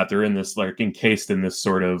part of that. They're in this like encased in this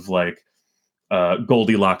sort of like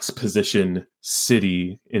Goldilocks position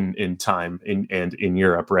city in time and in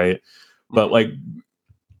Europe, right? But like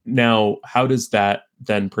now, how does that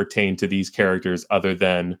then pertain to these characters other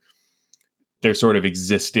than they're sort of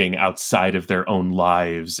existing outside of their own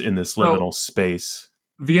lives in this liminal space?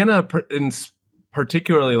 Vienna,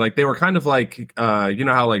 particularly, like they were kind of like,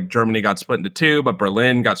 how like Germany got split into two, but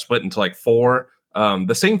Berlin got split into like four.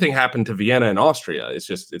 The same thing happened to Vienna and Austria.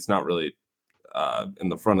 It's not really in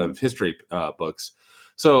the front of history books.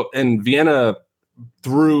 So in Vienna,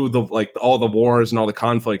 through all the wars and all the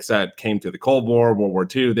conflicts that came through the Cold War, World War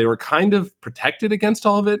II, they were kind of protected against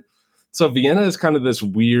all of it. So Vienna is kind of this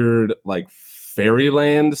weird like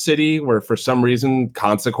fairyland city where for some reason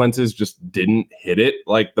consequences just didn't hit it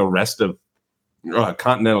like the rest of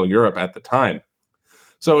continental Europe at the time.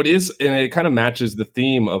 So it is, and it kind of matches the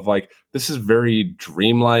theme of like this is very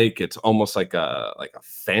dreamlike. It's almost like a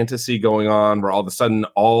fantasy going on where all of a sudden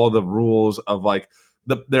all the rules of like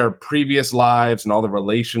their previous lives and all the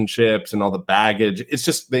relationships and all the baggage,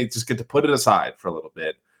 they just get to put it aside for a little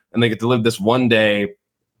bit and they get to live this one day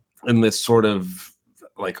in this sort of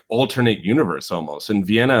like alternate universe almost. And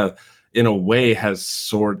Vienna in a way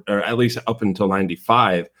has or at least up until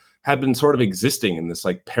 95 had been sort of existing in this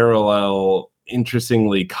like parallel,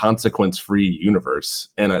 interestingly consequence-free universe.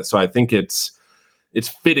 And so I think it's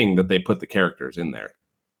fitting that they put the characters in there.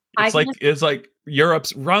 It's like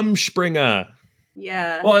Europe's Rumspringa.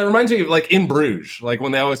 Yeah. Well, it reminds me of like in Bruges, like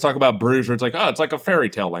when they always talk about Bruges, where it's like, oh, it's like a fairy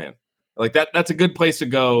tale land. Like that's a good place to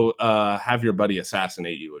go have your buddy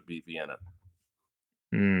assassinate you would be Vienna.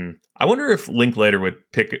 I wonder if Linklater would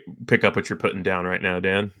pick up what you're putting down right now,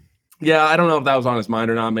 Dan. Yeah, I don't know if that was on his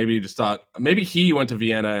mind or not. Maybe he just thought maybe he went to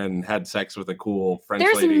Vienna and had sex with a cool French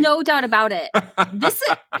There's lady. no doubt about it. This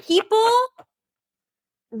is people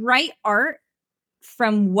write art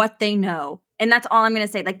from what they know. And that's all I'm going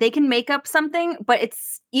to say. Like they can make up something, but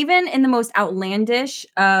it's even in the most outlandish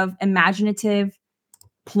of imaginative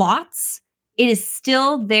plots, it is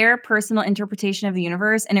still their personal interpretation of the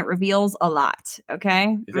universe and it reveals a lot.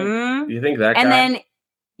 Okay. You think that And guy? then,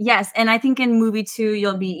 yes. And I think in movie 2,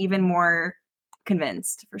 you'll be even more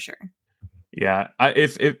convinced for sure. Yeah,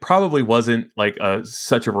 if it probably wasn't like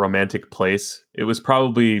such a romantic place, it was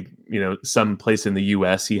probably some place in the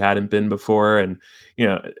U.S. he hadn't been before, and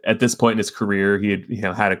at this point in his career, he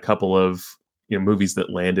had had a couple of movies that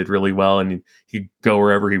landed really well, and he'd go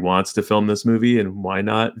wherever he wants to film this movie, and why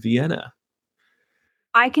not Vienna?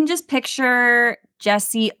 I can just picture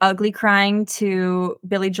Jesse ugly crying to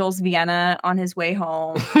Billy Joel's Vienna on his way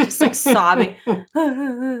home, just like sobbing,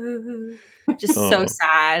 just so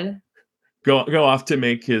sad. Go off to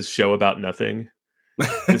make his show about nothing.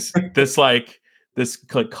 This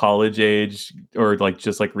college age or like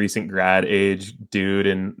just like recent grad age dude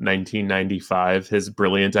in 1995. His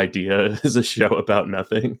brilliant idea is a show about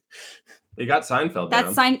nothing. He got Seinfeld.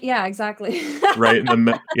 That's yeah, exactly. Right.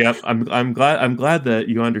 Yep. I'm glad that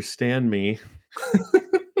you understand me.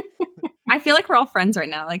 I feel like we're all friends right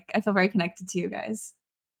now. Like I feel very connected to you guys.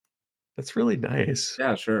 That's really nice.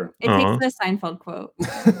 Yeah, sure. It takes the Seinfeld quote.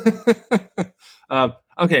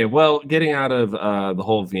 Okay, well, getting out of the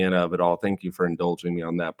whole Vienna of it all, thank you for indulging me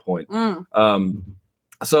on that point.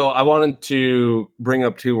 So I wanted to bring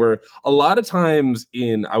up too, where a lot of times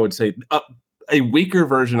I would say, a weaker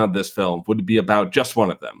version of this film would be about just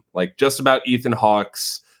one of them, like just about Ethan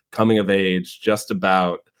Hawke's coming of age, just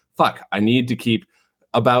about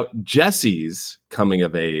about Jesse's coming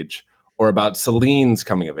of age, or about Celine's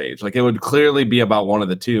coming of age. Like it would clearly be about one of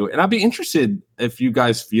the two. And I'd be interested if you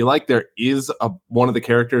guys feel like there is one of the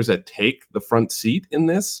characters that take the front seat in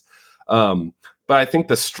this. But I think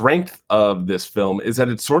the strength of this film is that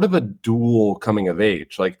it's sort of a dual coming of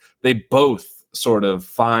age. Like they both sort of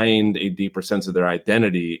find a deeper sense of their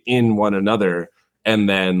identity in one another and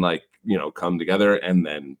then come together and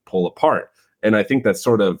then pull apart. And I think that's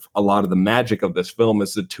sort of a lot of the magic of this film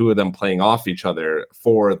is the two of them playing off each other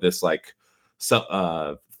for this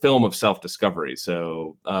film of self-discovery.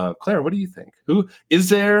 So, Claire, what do you think? Who is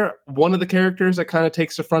there one of the characters that kind of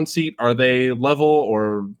takes the front seat? Are they level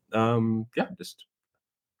or just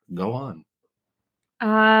go on?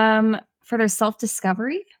 For their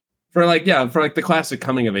self-discovery? For the classic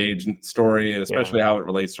coming of age story, especially how it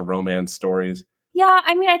relates to romance stories. Yeah,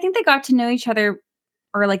 I mean, I think they got to know each other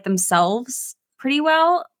or like themselves pretty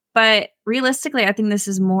well, but realistically, I think this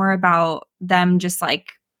is more about them just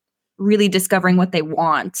like really discovering what they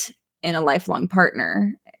want in a lifelong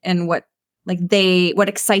partner and what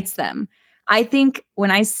excites them. I think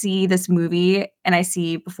when I see this movie and I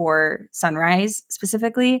see Before Sunrise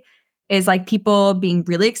specifically, is like people being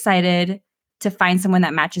really excited to find someone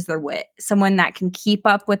that matches their wit, someone that can keep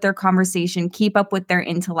up with their conversation, keep up with their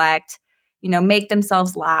intellect, make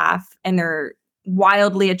themselves laugh, and they're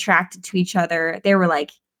wildly attracted to each other. They were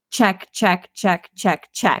like, check, check, check, check,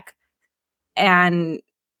 check. And,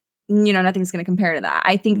 nothing's going to compare to that.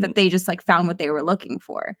 I think that they just like found what they were looking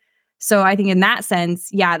for. So I think in that sense,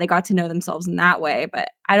 yeah, they got to know themselves in that way, but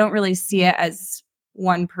I don't really see it as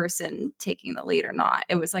one person taking the lead or not.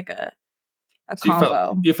 It was like a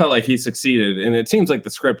combo. You felt like he succeeded, and it seems like the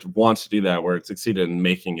script wants to do that, where it succeeded in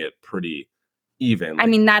making it pretty even. I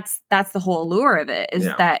mean, that's the whole allure of it, is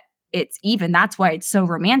that it's even. That's why it's so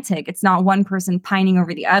romantic. It's not one person pining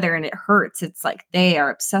over the other and it hurts. It's like they are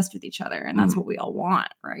obsessed with each other, and that's what we all want,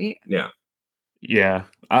 right? Yeah. Yeah.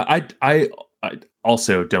 I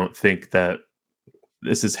also don't think that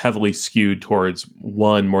this is heavily skewed towards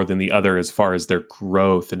one more than the other as far as their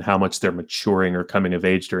growth and how much they're maturing or coming of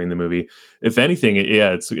age during the movie. If anything,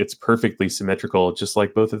 it's perfectly symmetrical, just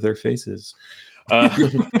like both of their faces. I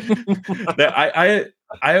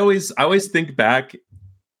always think back,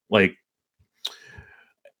 like,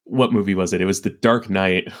 what movie was it? It was The Dark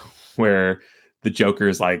Knight, where the Joker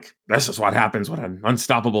is like, "This is what happens when an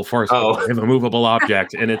unstoppable force with a movable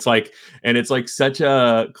object," and it's like such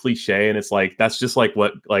a cliche, and it's like that's just like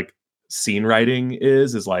what like scene writing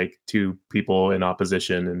is like two people in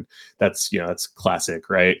opposition, and that's that's classic,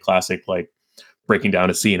 right? Classic, like breaking down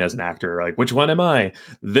a scene as an actor, like which one am I?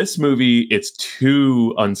 This movie, it's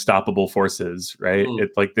two unstoppable forces, right?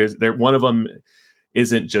 It's like there's one of them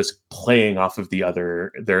isn't just playing off of the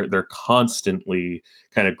other. They're constantly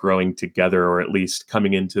kind of growing together, or at least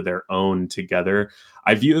coming into their own together.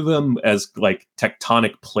 I view them as like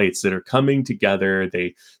tectonic plates that are coming together.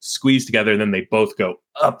 They squeeze together, and then they both go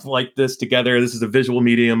up like this together. This is a visual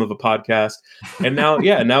medium of a podcast, and now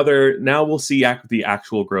we'll see the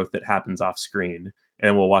actual growth that happens off screen,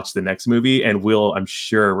 and we'll watch the next movie, and I'm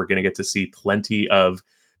sure we're going to get to see plenty of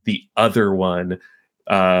the other one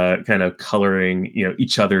kind of coloring,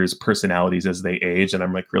 each other's personalities as they age, and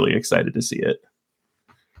I'm like really excited to see it.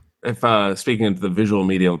 If speaking of the visual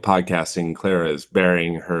medium of podcasting, Claira is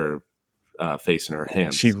burying her face in her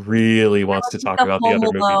hands. She really wants to talk about the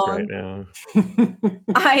other movies right now.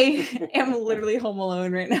 I am literally home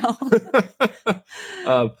alone right now.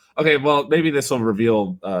 Okay, well, maybe this will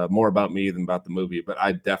reveal more about me than about the movie, but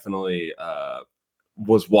I definitely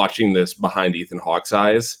was watching this behind Ethan Hawke's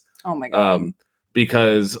eyes. Oh my god!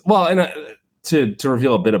 Because, well, and to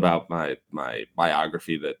reveal a bit about my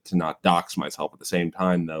biography, that to not dox myself at the same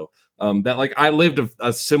time, though, that like I lived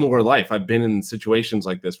a similar life. I've been in situations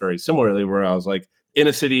like this very similarly, where I was like in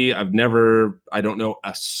a city I don't know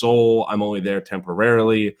a soul. I'm only there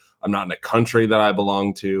temporarily. I'm not in a country that I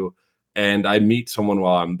belong to, and I meet someone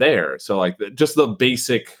while I'm there. So like just the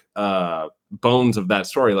basic bones of that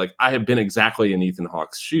story, like I have been exactly in Ethan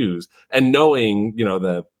Hawke's shoes, and knowing,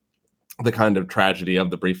 the kind of tragedy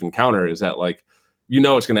of the brief encounter is that like,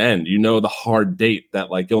 it's going to end, the hard date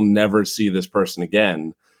that like you'll never see this person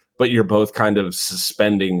again, but you're both kind of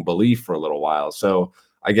suspending belief for a little while. So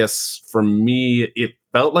I guess for me, it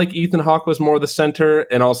felt like Ethan Hawke was more the center,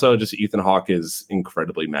 and also just Ethan Hawke is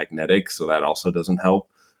incredibly magnetic. So that also doesn't help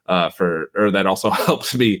that also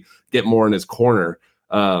helps me get more in his corner.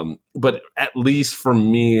 But at least for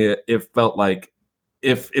me, it felt like,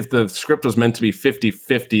 if the script was meant to be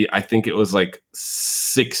 50-50, I think it was like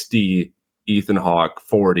 60 Ethan Hawke,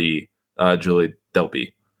 40 Julie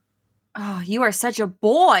Delpy. Oh, you are such a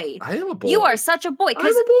boy. I am a boy. You are such a boy. I'm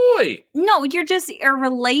a boy. No, you're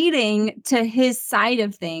relating to his side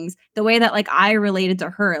of things the way that like I related to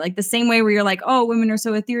her. Like the same way where you're like, oh, women are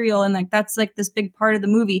so ethereal, and like that's like this big part of the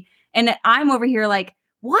movie. And I'm over here like,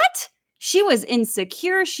 what? She was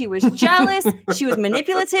insecure, she was jealous, she was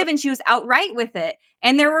manipulative, and she was outright with it.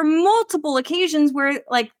 And there were multiple occasions where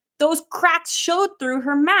like those cracks showed through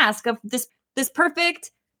her mask of this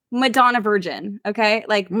perfect Madonna virgin, okay?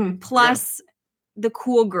 Like plus the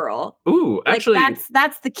cool girl. Ooh, actually, like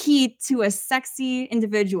that's the key to a sexy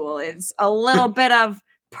individual, is a little bit of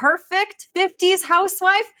perfect 50s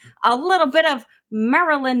housewife, a little bit of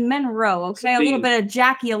Marilyn Monroe, okay? A little bit of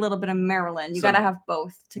Jackie, a little bit of Marilyn. You got to have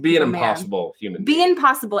both to be an impossible human being. Be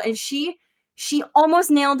impossible. And she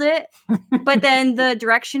almost nailed it, but then the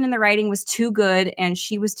direction and the writing was too good, and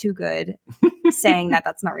she was too good, saying that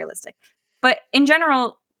that's not realistic. But in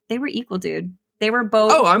general, they were equal, dude. They were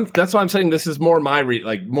both. Oh, that's why I'm saying this is more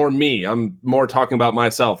more me. I'm more talking about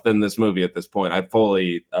myself than this movie at this point. I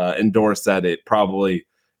fully endorse that it probably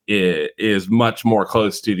is much more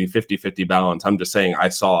close to the 50-50 balance. I'm just saying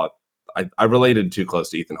I related too close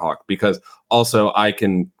to Ethan Hawke, because also I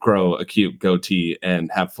can grow a cute goatee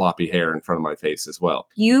and have floppy hair in front of my face as well.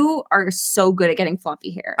 You are so good at getting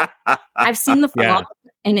floppy hair. I've seen the flop,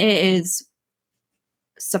 and it is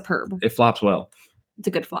superb. It flops well. It's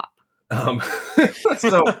a good flop.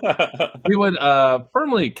 So we would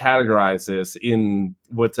firmly categorize this in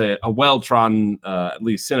what's a well-trodden, at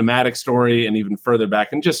least cinematic story, and even further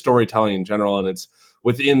back in just storytelling in general. And it's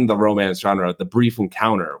within the romance genre, the brief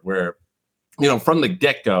encounter, where, from the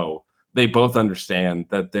get-go, they both understand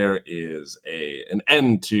that there is an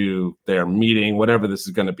end to their meeting, whatever this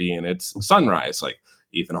is going to be, and it's sunrise. Like,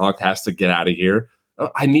 Ethan Hawke has to get out of here.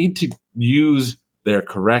 I need to use their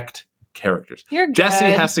correct characters.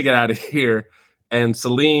 Jesse has to get out of here, and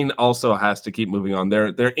Celine also has to keep moving on. They're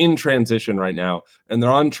in transition right now, and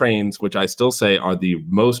they're on trains, which I still say are the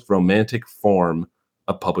most romantic form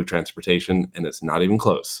of public transportation, and it's not even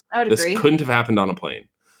close. I would agree. This couldn't have happened on a plane.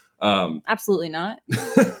 Absolutely not.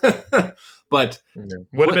 But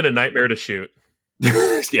would have been a nightmare to shoot.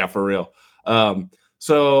 Yeah, for real.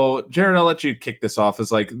 So Jared, I'll let you kick this off.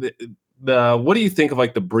 Is like the what do you think of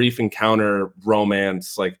like the brief encounter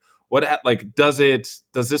romance? Like, does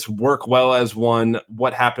this work well as one?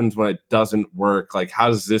 What happens when it doesn't work? Like, how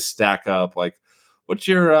does this stack up? Like, what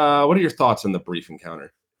are your thoughts on the brief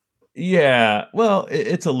encounter? Yeah, well,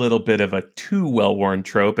 it's a little bit of a too well-worn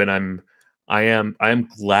trope, and I am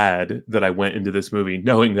glad that I went into this movie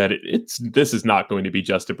knowing that this is not going to be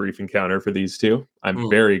just a brief encounter for these two. I'm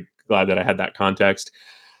very glad that I had that context.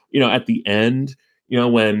 At the end,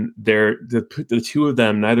 when they're the two of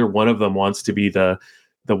them, neither one of them wants to be the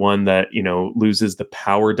the one that, loses the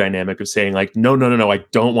power dynamic of saying like, no, I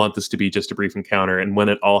don't want this to be just a brief encounter. And when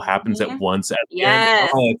it all happens at once at the end,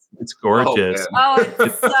 Yes. it's gorgeous. man.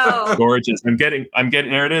 It's so Gorgeous. I'm getting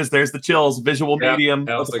there it is. There's the chills, visual Yeah, medium I of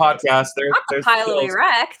the also got podcast. There's not the the pile chills.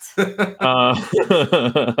 erect.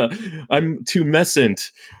 I'm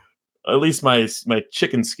tumescent. At least my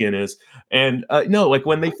chicken skin is. And no, like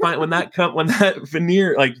when that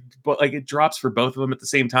veneer like it drops for both of them at the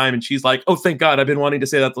same time, and she's like, "Oh, thank God! I've been wanting to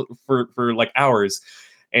say that for like hours."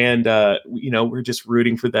 And we're just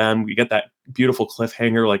rooting for them. We get that beautiful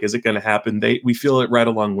cliffhanger. Like, is it going to happen? We feel it right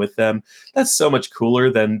along with them. That's so much cooler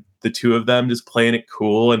than the two of them just playing it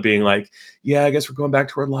cool and being like, "Yeah, I guess we're going back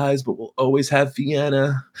to our lives, but we'll always have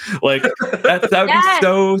Vienna." Like that would Yes, be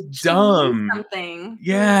so she means dumb. something.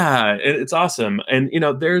 Yeah, it's awesome. And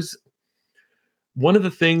there's one of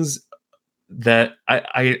the things that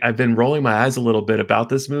I've been rolling my eyes a little bit about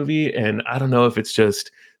this movie, and I don't know if it's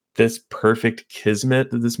just this perfect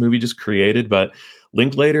kismet that this movie just created, but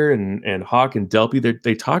Linklater and Hawk and Delpy,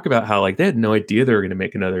 they talk about how like they had no idea they were going to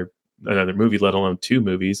make another movie, let alone 2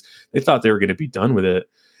 movies. They thought they were going to be done with it.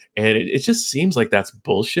 And it just seems like that's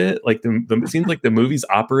bullshit. Like it seems like the movie's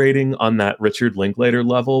operating on that Richard Linklater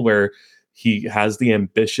level where he has the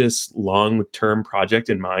ambitious long-term project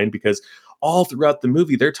in mind, because all throughout the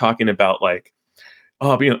movie they're talking about like,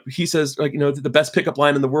 oh, he says like, the best pickup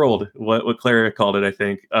line in the world, what Claira called it, I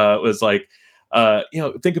think, was like,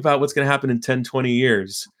 think about what's going to happen in 10, 20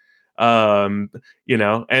 years. And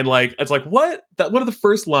like, it's like, one of the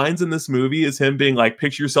first lines in this movie is him being like,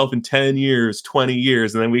 picture yourself in 10 years, 20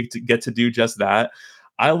 years. And then we get to do just that.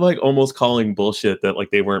 I like almost calling bullshit that like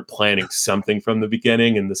they weren't planning something from the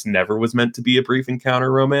beginning and this never was meant to be a brief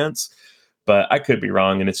encounter romance, but I could be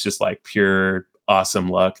wrong. And it's just like pure awesome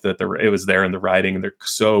luck that it was there in the writing, and they're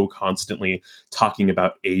so constantly talking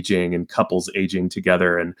about aging and couples aging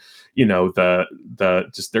together, and they're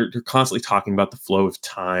constantly talking about the flow of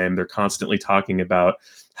time. They're constantly talking about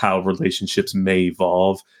how relationships may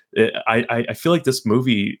evolve. I feel like this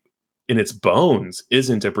movie in its bones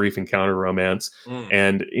isn't a brief encounter romance.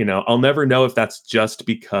 And I'll never know if that's just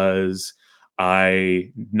because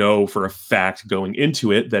I know for a fact going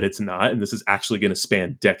into it that it's not, and this is actually going to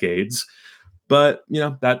span decades. But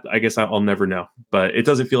that, I guess I'll never know. But it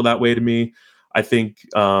doesn't feel that way to me. I think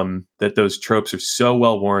that those tropes are so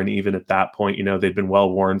well worn, even at that point. They've been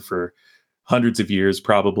well worn for hundreds of years,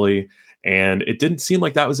 probably, and it didn't seem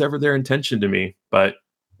like that was ever their intention to me. But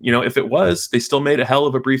if it was, they still made a hell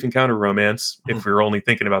of a brief encounter romance. If we're only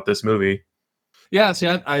thinking about this movie. Yeah, see,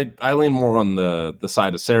 I lean more on the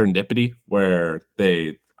side of serendipity, where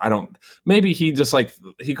maybe he just like,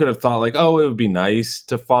 he could have thought like, oh, it would be nice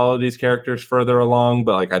to follow these characters further along,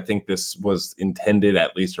 but like I think this was intended,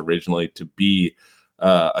 at least originally, to be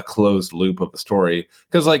a closed loop of the story,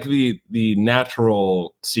 because like the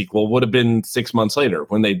natural sequel would have been 6 months later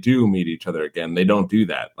when they do meet each other again. They don't do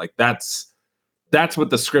that. Like that's what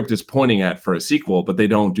the script is pointing at for a sequel, but they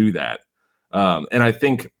don't do that. And I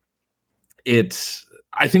think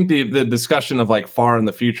the discussion of like far in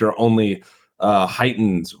the future only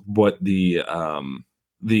heightens what the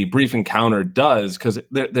brief encounter does, because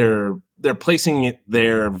they're placing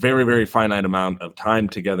their very, very finite amount of time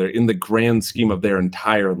together in the grand scheme of their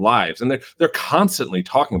entire lives, and they're constantly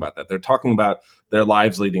talking about that. They're talking about their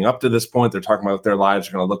lives leading up to this point. They're talking about what their lives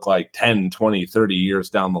are going to look like 10, 20, 30 years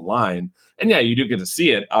down the line. And yeah, you do get to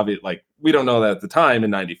see it. Obviously, like, we don't know that at the time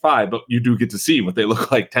in 95, but you do get to see what they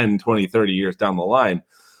look like 10, 20, 30 years down the line.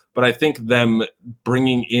 But I think them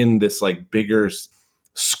bringing in this like bigger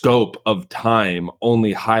scope of time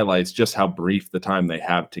only highlights just how brief the time they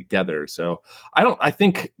have together. So I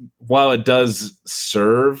think while it does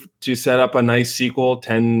serve to set up a nice sequel,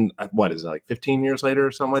 15 years later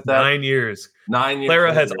or something like that? 9 years. 9 years. Claira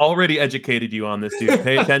later. has already educated you on this, dude.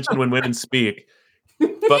 Pay attention when women speak.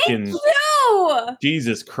 Fucking Thank you.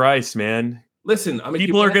 Jesus Christ, man. Listen, I mean,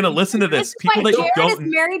 people are going to listen to this. People that Jared don't is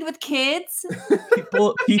married with kids.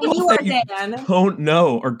 people And you that are you Dan. don't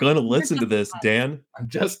know are going to listen to this, Dan. I'm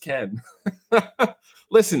just kidding.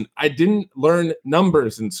 Listen, I didn't learn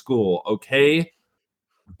numbers in school, okay?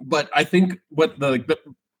 But I think what the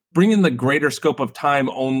bringing the greater scope of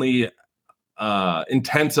time only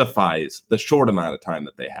intensifies the short amount of time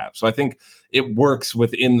that they have. So I think it works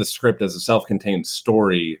within the script as a self-contained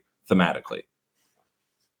story thematically.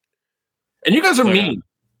 And you guys are mean.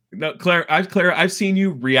 No, Claire, I've seen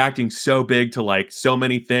you reacting so big to like so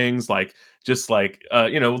many things, like just like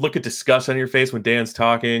look at disgust on your face when Dan's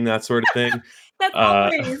talking, that sort of thing. That's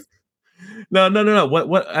always. No.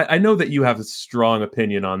 What I know that you have a strong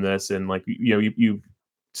opinion on this, and like you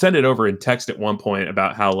send it over in text at one point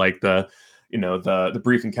about how like the the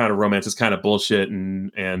brief encounter romance is kind of bullshit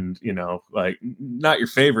and like not your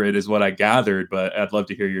favorite is what I gathered, but I'd love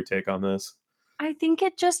to hear your take on this. I think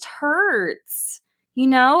it just hurts.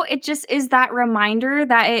 It just is that reminder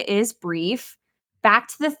that it is brief. Back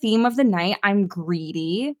to the theme of the night, I'm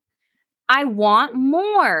greedy. I want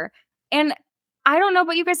more. And I don't know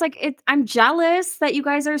about you guys, I'm jealous that you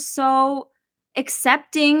guys are so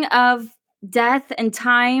accepting of death and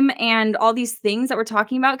time and all these things that we're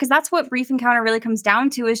talking about, because that's what brief encounter really comes down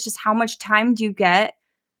to, is just how much time do you get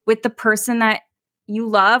with the person that you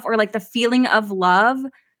love, or like the feeling of love.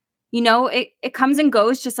 It comes and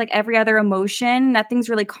goes just like every other emotion. Nothing's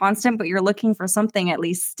really constant, but you're looking for something at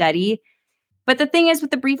least steady. But the thing is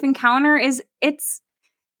with the brief encounter is it's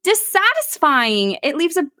dissatisfying. It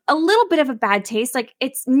leaves a little bit of a bad taste. Like,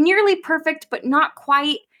 it's nearly perfect, but not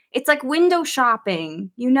quite. It's like window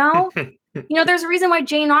shopping, There's a reason why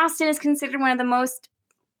Jane Austen is considered one of the most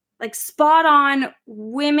like spot on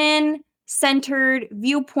women centered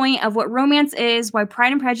viewpoint of what romance is, why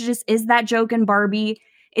Pride and Prejudice is that joke in Barbie.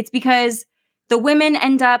 It's because the women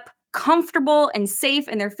end up comfortable and safe,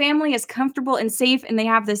 and their family is comfortable and safe, and they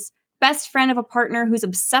have this best friend of a partner who's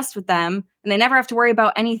obsessed with them, and they never have to worry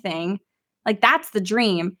about anything. Like, that's the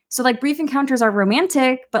dream. So like brief encounters are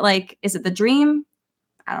romantic, but like, is it the dream?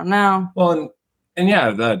 I don't know. Well, and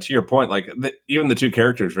yeah, to your point, like even the two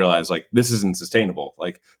characters realize like this isn't sustainable.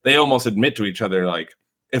 Like, they almost admit to each other, like,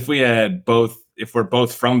 if we're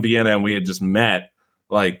both from Vienna and we had just met,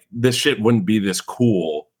 like, this shit wouldn't be this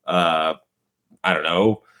cool. I don't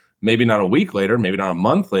know, maybe not a week later, maybe not a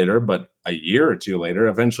month later, but a year or two later,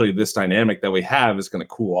 eventually this dynamic that we have is going to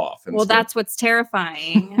cool off. Well, that's what's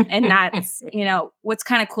terrifying. And that's, what's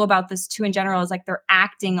kind of cool about this too in general is like they're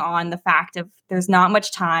acting on the fact of there's not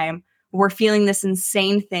much time. We're feeling this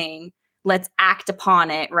insane thing. Let's act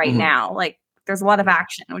upon it right now. Like, there's a lot of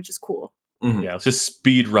action, which is cool. Mm-hmm. Yeah, let's just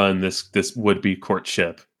speed run this would-be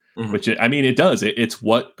courtship, which it does. It's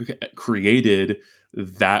what created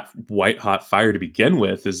that white hot fire to begin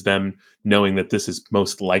with, is them knowing that this is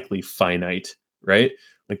most likely finite, right?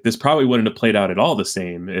 Like, this probably wouldn't have played out at all the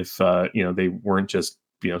same if they weren't just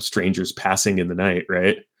strangers passing in the night,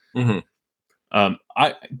 right?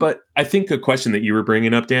 But I think a question that you were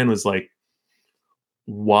bringing up, Dan, was like,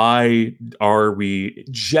 why are we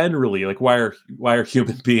generally like why are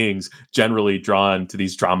human beings generally drawn to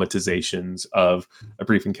these dramatizations of a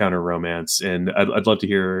brief encounter romance? And I'd love to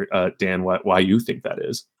hear Dan why you think that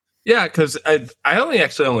is. Yeah, because I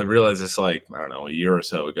only realized this, like, I don't know, a year or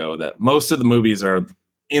so ago, that most of the movies are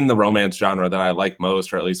in the romance genre that I like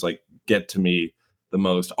most, or at least like get to me the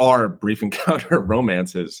most, are brief encounter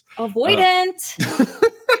romances. Avoidant.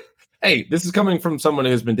 Hey, this is coming from someone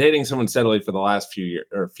who's been dating someone steadily for the last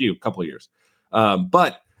couple of years.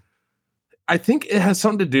 But I think it has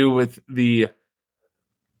something to do with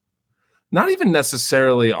not even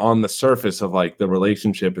necessarily on the surface of like the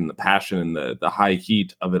relationship and the passion and the high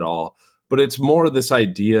heat of it all, but it's more this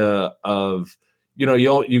idea of,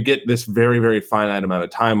 you get this very, very finite amount of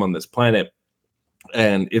time on this planet.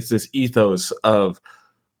 And it's this ethos of,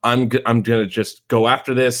 I'm gonna just go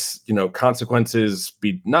after this, consequences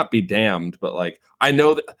not be damned, but like, I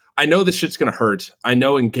know this shit's gonna hurt. I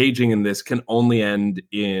know engaging in this can only end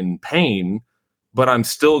in pain, but I'm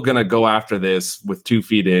still gonna go after this with 2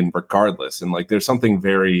 feet in regardless. And like, there's something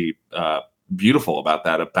very beautiful about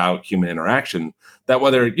that, about human interaction, that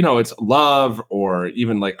whether, it's love or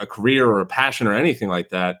even like a career or a passion or anything like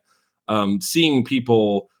that, seeing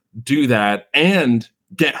people do that and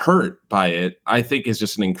get hurt by it, I think is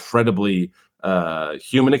just an incredibly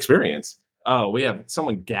human experience. Oh, we have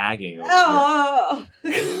someone gagging. Oh,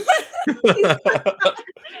 no,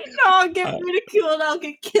 I'll get ridiculed. I'll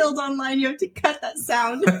get killed online. You have to cut that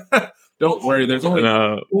sound. Don't worry. There's only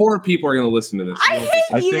 4 people are going to listen to this. I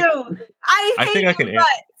hate you. I think I can.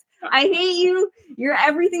 I hate you. You're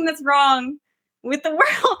everything that's wrong with the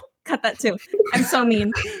world. Cut that too. I'm so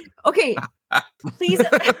mean. Okay. Please.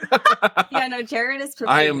 Yeah, no, Jared is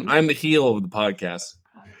prepared. I'm the heel of the podcast.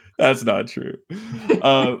 That's not true.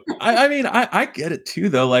 I get it too,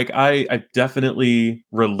 though. Like, I definitely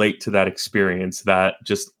relate to that experience, that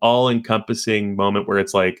just all-encompassing moment where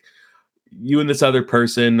it's like you and this other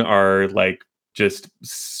person are like just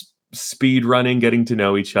speed running, getting to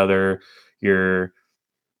know each other.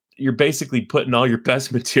 You're basically putting all your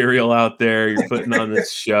best material out there. You're putting on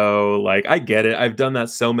this show. Like, I get it. I've done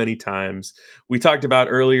that so many times. We talked about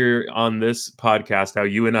earlier on this podcast how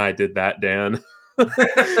you and I did that, Dan.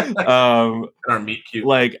 Our meet cute.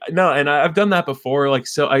 Like, no, and I've done that before. Like,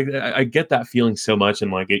 so I get that feeling so much,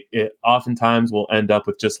 and like it oftentimes will end up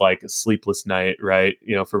with just like a sleepless night, right?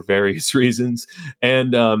 For various reasons.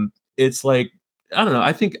 And it's like, I don't know.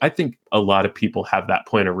 I think a lot of people have that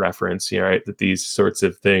point of reference, right? That these sorts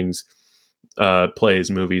of things,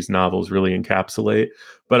 plays, movies, novels really encapsulate.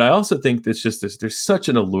 But I also think there's just there's such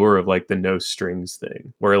an allure of like the no strings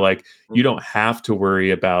thing where like you don't have to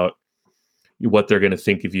worry about what they're going to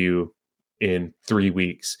think of you in 3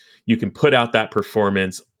 weeks. You can put out that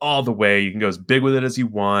performance all the way. You can go as big with it as you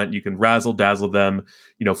want. You can razzle dazzle them,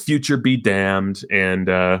 future be damned. And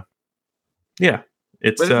yeah,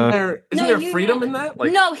 it's But isn't No, there you freedom nailed in that?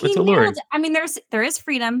 Like, No, he it's nailed alluring. it. I mean, there is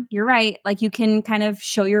freedom. You're right. Like you can kind of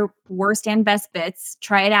show your worst and best bits,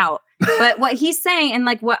 try it out. But what he's saying, and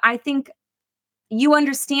like what I think you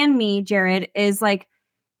understand me, Jared, is like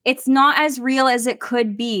it's not as real as it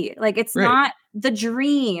could be. Like it's Right. not the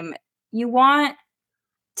dream. You want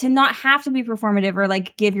to not have to be performative or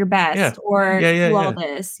like give your best Yeah. or Yeah. do all Yeah.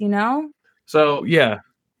 this, you know? so Yeah.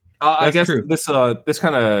 I That's guess true. this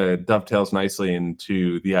kind of dovetails nicely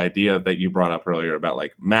into the idea that you brought up earlier about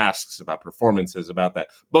like masks, about performances, about that.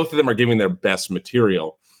 Both of them are giving their best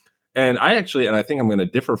material. And I think I'm going to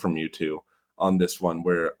differ from you two on this one,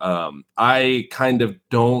 where I kind of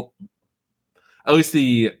don't, at least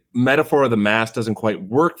the metaphor of the mask doesn't quite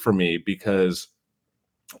work for me, because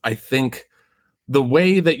I think the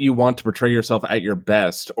way that you want to portray yourself at your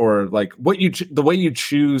best, or like the way you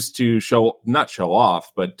choose to not show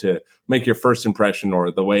off, but to make your first impression,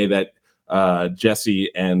 or the way that Jesse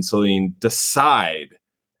and Celine decide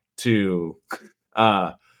to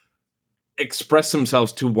express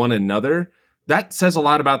themselves to one another, that says a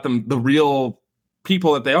lot about them, the real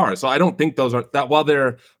people that they are. So I don't think those are that, while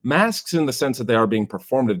they're masks in the sense that they are being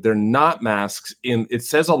performative, they're not masks it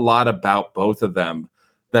says a lot about both of them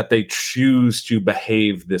that they choose to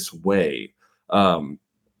behave this way.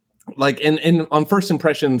 Like in on first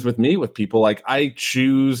impressions with people, like I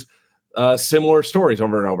choose similar stories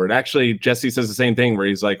over and over. And actually, Jesse says the same thing where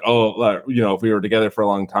he's like, "Oh, if we were together for a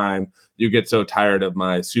long time, you get so tired of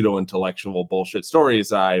my pseudo intellectual bullshit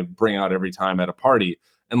stories I bring out every time at a party."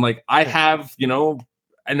 And like I have,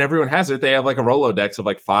 and everyone has it. They have like a Rolodex of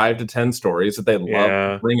like 5 to 10 stories that they love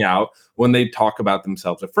to bring out when they talk about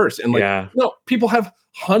themselves at first. And like, people have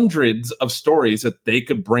hundreds of stories that they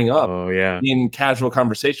could bring up in casual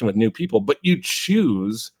conversation with new people, but you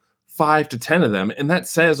choose 5 to 10 of them, and that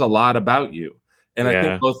says a lot about you. And I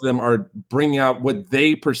think both of them are bringing out what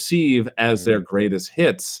they perceive as their greatest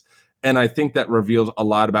hits. And I think that reveals a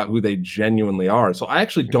lot about who they genuinely are. So I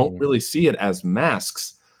actually don't really see it as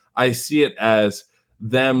masks. I see it as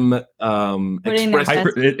them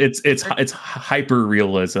expressing. It's hyper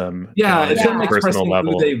realism. It's them personal expressing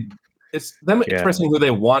level. Expressing who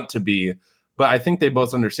they want to be. But I think they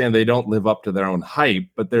both understand they don't live up to their own hype,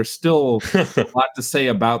 but there's still a lot to say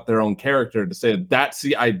about their own character, to say that's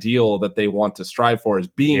the ideal that they want to strive for, is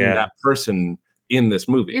being that person in this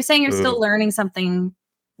movie. You're saying you're still learning something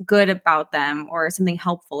good about them or something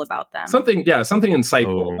helpful about them. Something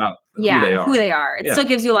insightful about who they are. It still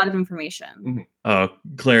gives you a lot of information.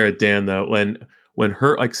 Claira, Dan, though, when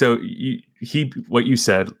her, like, so what you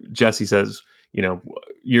said, Jesse says,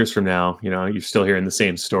 years from now, you're still hearing the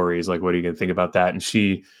same stories. Like, what are you going to think about that? And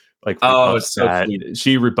she rebuffs that.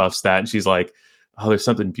 She rebuffs that. And she's like, oh, there's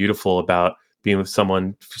something beautiful about being with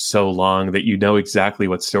someone for so long that you know exactly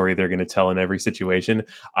what story they're going to tell in every situation.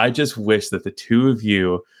 I just wish that the two of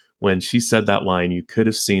you, when she said that line, you could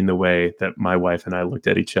have seen the way that my wife and I looked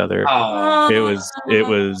at each other.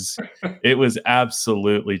 It was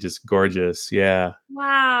absolutely just gorgeous. Yeah.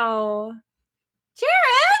 Wow.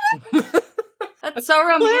 Jared! That's so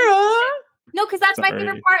romantic. Claira! No, because that's my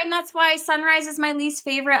favorite part, and that's why Sunrise is my least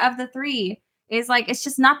favorite of the three. Is like, it's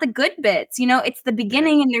just not the good bits. It's the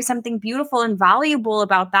beginning, and there's something beautiful and valuable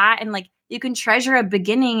about that. And like, you can treasure a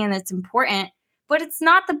beginning, and it's important, but it's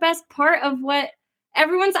not the best part of what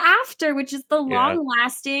everyone's after, which is the long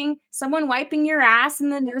lasting, someone wiping your ass in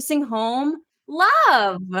the nursing home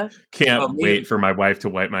love. Can't wait for my wife to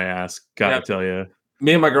wipe my ass. Gotta tell you.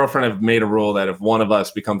 Me and my girlfriend have made a rule that if one of us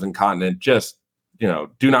becomes incontinent, just, do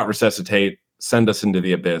not resuscitate. Send us into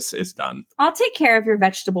the abyss. It's done. I'll take care of your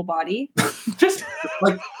vegetable body. Just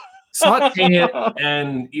like saute it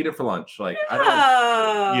and eat it for lunch. Like,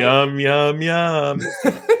 I don't. Yum.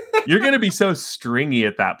 You're gonna be so stringy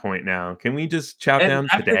at that point now. Can we just chow down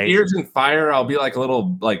after today? Ears and Fire, I'll be like a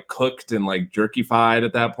little like cooked and like jerky-fied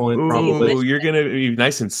at that point. Ooh, probably. You're gonna be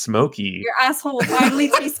nice and smoky. Your asshole will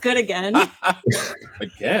finally taste good again.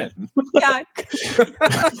 Again. Yeah.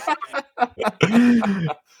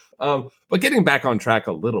 But getting back on track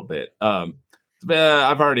a little bit, I've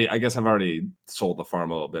already sold the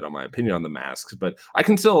farm a little bit on my opinion on the masks, but I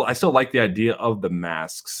still like the idea of the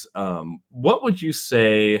masks. What would you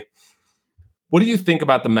say what do you think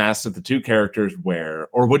about the masks that the two characters wear,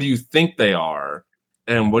 or what do you think they are,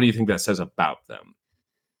 and what do you think that says about them?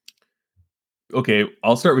 Okay,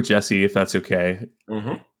 I'll start with Jesse if that's okay.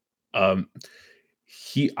 Mm-hmm.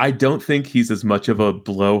 I don't think he's as much of a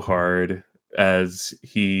blowhard as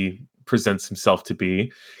he presents himself to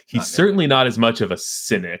be. He's certainly not as much of a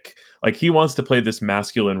cynic. Like, he wants to play this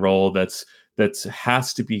masculine role that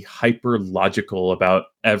has to be hyper logical about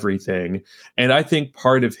everything. And I think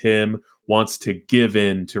part of him wants to give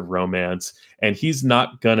in to romance, and he's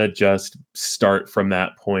not gonna just start from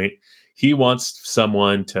that point. He wants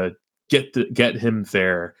someone to get him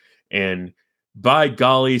there, and by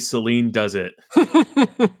golly, Celine does it.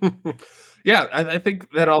 Yeah, I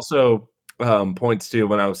think that also points to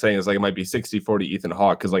when I was saying it's like it might be 60-40 Ethan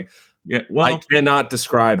Hawke, because like Yeah, I well, cannot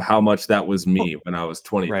describe how much that was me when I was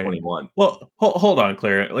 20, right. 21. Well, hold on,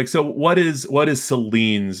 Claire. Like, so what is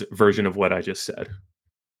Celine's version of what I just said?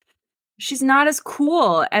 She's not as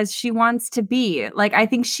cool as she wants to be. Like, I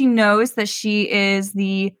think she knows that she is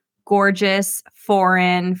the gorgeous,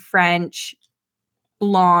 foreign, French,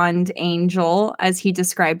 blonde angel, as he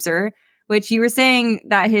describes her, which you were saying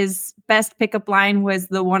that his best pickup line was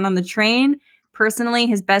the one on the train. Personally,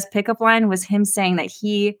 his best pickup line was him saying that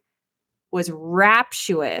he was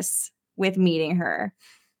rapturous with meeting her.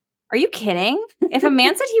 Are you kidding? If a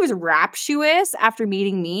man said he was rapturous after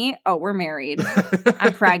meeting me, oh, we're married.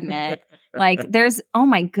 I'm pregnant. Like, oh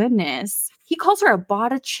my goodness. He calls her a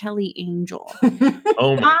Botticelli angel.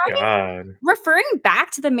 Oh my God. Referring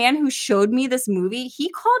back to the man who showed me this movie, he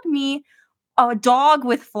called me a dog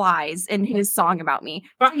with flies in his song about me.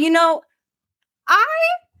 But you know,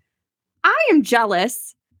 I am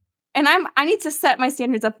jealous, and I need to set my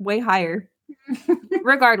standards up way higher.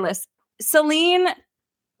 Regardless, Celine,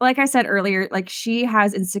 like I said earlier, like, she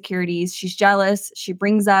has insecurities. She's jealous. She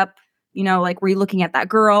brings up, like, were you looking at that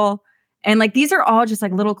girl? And like, these are all just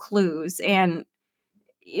like little clues. And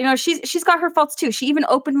she's got her faults too. She even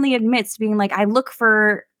openly admits to being like, I look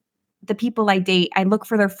for the people I date, I look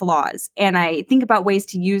for their flaws, and I think about ways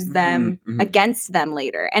to use them against them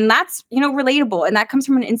later. And that's, relatable. And that comes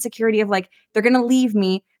from an insecurity of like, they're going to leave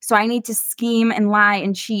me, so I need to scheme and lie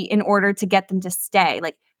and cheat in order to get them to stay.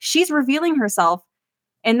 Like, she's revealing herself,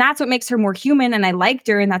 and that's what makes her more human. And I liked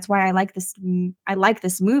her, and that's why I like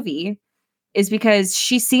this movie, is because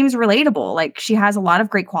she seems relatable. Like, she has a lot of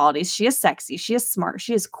great qualities. She is sexy. She is smart.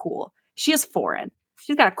 She is cool. She is foreign.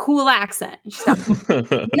 She's got a cool accent. She's got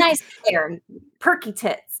nice hair and perky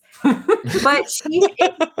tits. But she's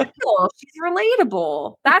cool. She's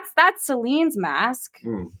relatable. That's Celine's mask.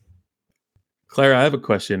 Claire, I have a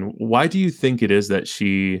question. Why do you think it is that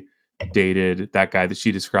she dated that guy that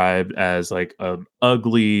she described as like an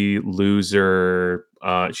ugly loser?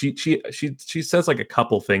 She says like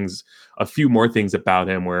a few more things about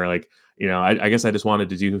him where, like, I guess I just wanted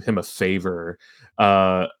to do him a favor.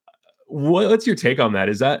 What's your take on that?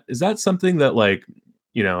 Is that something that, like,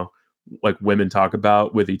 like, women talk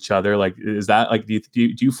about with each other? Like, is that like, do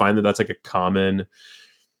you find that that's like a common,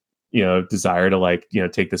 desire to, like,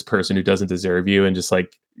 take this person who doesn't deserve you and just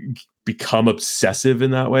like become obsessive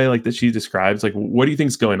in that way, like that she describes? Like, what do you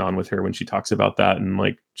think's going on with her when she talks about that, and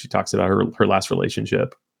like she talks about her last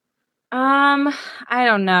relationship? I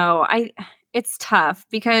don't know. It's tough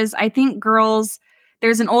because I think girls,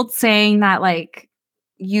 there's an old saying that, like,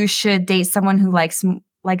 you should date someone who likes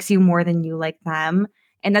you more than you like them.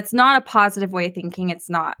 And that's not a positive way of thinking.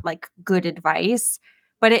 It's not like good advice,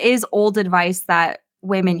 but it is old advice that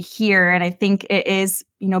women hear. And I think it is,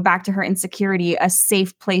 back to her insecurity, a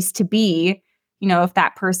safe place to be. If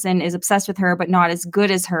that person is obsessed with her, but not as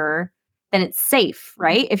good as her, then it's safe,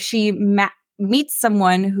 right? If she meets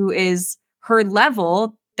someone who is her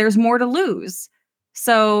level, there's more to lose.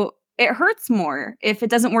 So it hurts more if it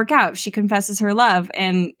doesn't work out. If she confesses her love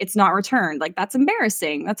and it's not returned. Like, that's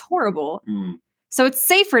embarrassing. That's horrible. So it's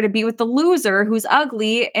safer to be with the loser who's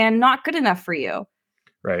ugly and not good enough for you.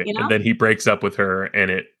 Right. And then he breaks up with her and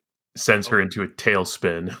it sends her into a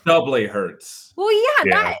tailspin. Doubly hurts. Well,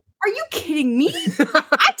 yeah. Are you kidding me?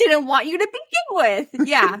 I didn't want you to begin with.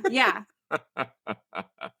 Yeah.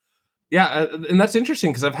 Yeah, and that's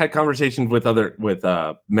interesting because I've had conversations with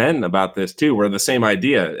men about this too, where the same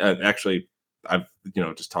idea. Actually, I've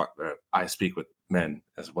just talked. I speak with men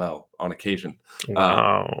as well on occasion.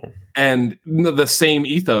 Wow. And the same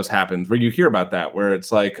ethos happens where you hear about that, where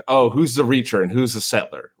it's like, oh, who's the reacher and who's the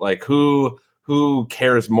settler? Like, who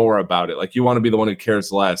cares more about it? Like, you want to be the one who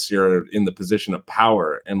cares less. You're in the position of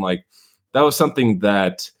power, and like that was something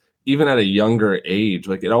that even at a younger age,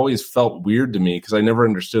 like, it always felt weird to me because I never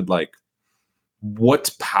understood, like,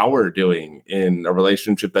 what's power doing in a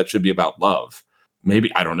relationship that should be about love.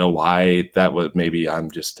 maybe I don't know why that was. Maybe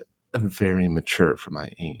I'm just very mature for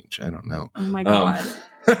my age. I don't know. Oh my God.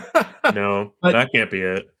 No, But- that can't be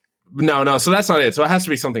it. No. So that's not it. So it has to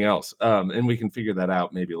be something else. And we can figure that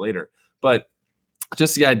out maybe later. But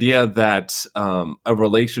just the idea that a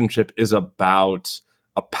relationship is about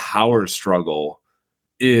a power struggle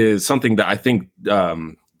is something that I think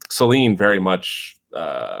Celine very much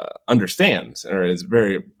understands or is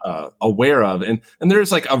very aware of, and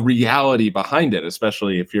there's like a reality behind it,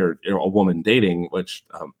 especially if you're a woman dating, which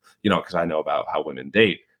because I know about how women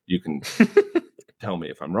date. You can tell me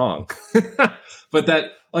if I'm wrong, but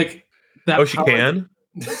that like that. Oh, she can.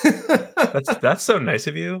 That's so nice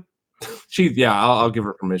of you. I'll give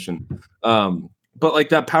her permission. But like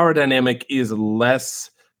that power dynamic is less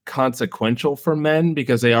consequential for men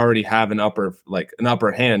because they already have an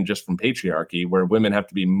upper hand just from patriarchy, where women have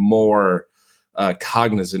to be more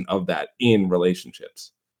cognizant of that in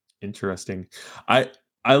relationships. Interesting.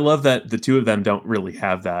 I love that the two of them don't really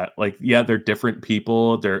have that. Like, yeah, they're different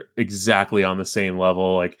people. They're exactly on the same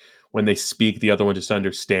level. Like when they speak, the other one just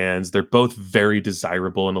understands. They're both very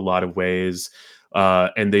desirable in a lot of ways.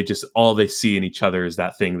 And they just all they see in each other is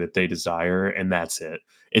that thing that they desire, and that's it.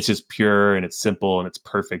 It's just pure and it's simple and it's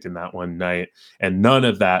perfect in that one night. And none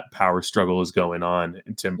of that power struggle is going on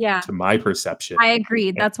to my perception. I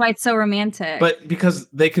agree. That's why it's so romantic. But because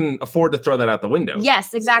they can afford to throw that out the window.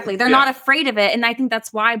 Yes, exactly. They're not afraid of it. And I think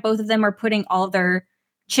that's why both of them are putting all of their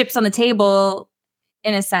chips on the table,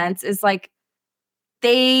 in a sense, is like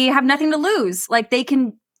they have nothing to lose. Like they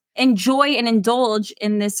can enjoy and indulge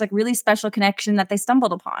in this like really special connection that they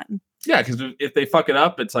stumbled upon. Yeah, because if they fuck it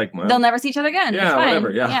up, it's like, well, they'll never see each other again. Yeah, it's fine. whatever.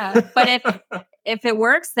 Yeah. But if it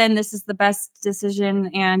works, then this is the best decision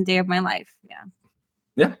and day of my life. Yeah.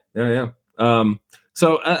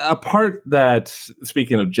 So a part that,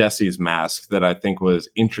 speaking of Jesse's mask, that I think was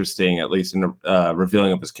interesting, at least in the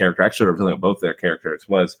revealing of his character, actually revealing of both their characters,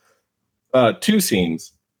 was two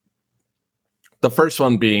scenes. The first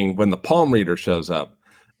one being when the palm reader shows up.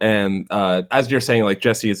 And as you're saying, like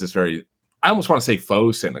Jesse is this very, I almost want to say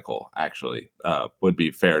faux cynical, actually, would be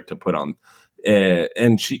fair to put on.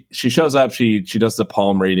 And she shows up, she does the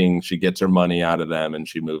palm reading, she gets her money out of them, and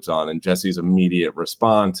she moves on. And Jesse's immediate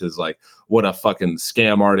response is like, what a fucking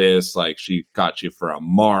scam artist. Like, she got you for a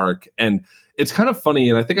mark. And it's kind of funny.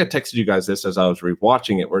 And I think I texted you guys this as I was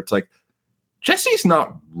rewatching it, where it's like, Jesse's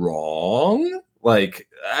not wrong. Like,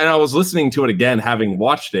 and I was listening to it again, having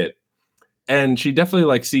watched it. And she definitely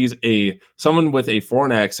like sees someone with a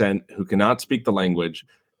foreign accent who cannot speak the language,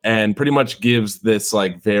 and pretty much gives this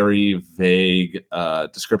like very vague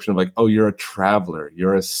description of like, oh, you're a traveler,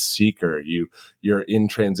 you're a seeker, you're in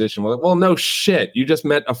transition. Well, no shit. You just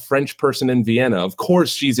met a French person in Vienna. Of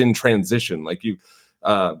course she's in transition. Like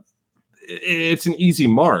it's an easy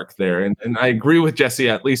mark there. And I agree with Jesse,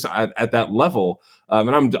 at least at that level.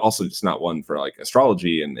 And I'm also just not one for like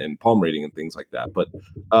astrology and palm reading and things like that. But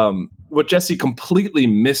what Jesse completely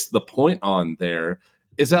missed the point on there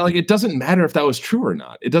is that like it doesn't matter if that was true or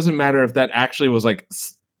not. It doesn't matter if that actually was like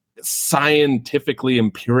scientifically,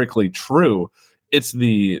 empirically true. It's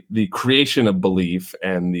the creation of belief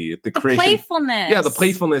and the creation, playfulness. Yeah, the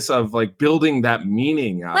playfulness of like building that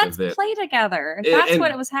meaning out of it. Let's play together. That's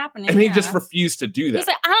what it was happening. And he just refused to do that. He's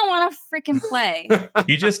like, I don't want to freaking play.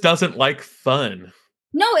 He just doesn't like fun.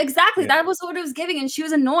 No, exactly. Yeah. That was what it was giving, and she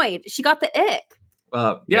was annoyed. She got the ick.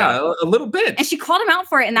 A little bit. And she called him out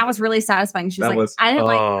for it, and that was really satisfying. She was I didn't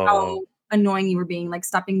like how annoying you were being, like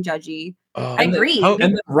stop being judgy. I agree. And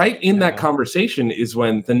then right in that conversation is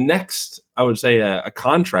when the next, I would say, a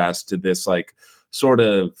contrast to this, like sort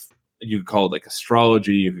of, you could call it like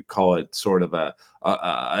astrology, you could call it sort of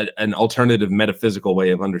an alternative metaphysical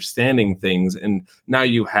way of understanding things. And now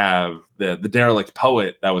you have the derelict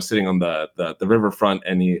poet that was sitting on the riverfront,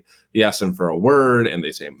 and he asks him for a word, and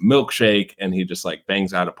they say milkshake, and he just like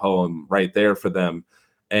bangs out a poem right there for them.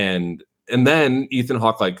 And then Ethan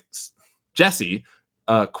Hawke, like Jesse,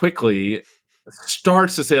 quickly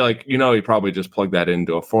starts to say like, he probably just plugged that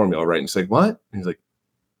into a formula, right? And he's like, what? And he's like,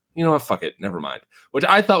 you know what, fuck it, never mind. Which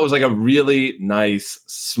I thought was like a really nice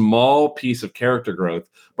small piece of character growth.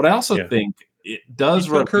 But I also think it does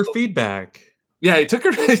took her feedback. Yeah, he took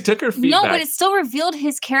her feedback. No, but it still revealed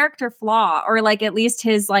his character flaw, or like at least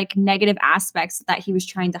his like negative aspects that he was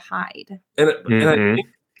trying to hide. And I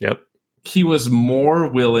think he was more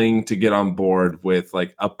willing to get on board with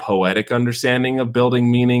like a poetic understanding of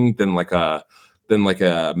building meaning than like a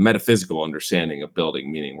metaphysical understanding of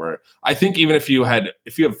building meaning, where I think even if you had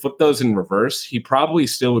flipped those in reverse, he probably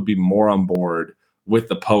still would be more on board with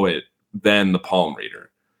the poet than the palm reader.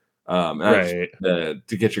 Right. To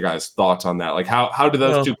get your guys' thoughts on that, like how do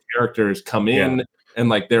those two characters come in and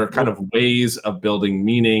like their kind of ways of building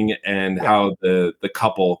meaning and how the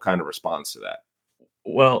couple kind of responds to that.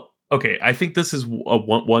 Well, okay, I think this is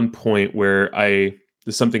one point where this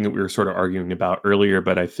is something that we were sort of arguing about earlier,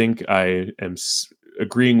 but I think I am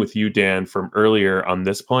agreeing with you, Dan, from earlier on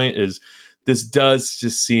this point. Is this does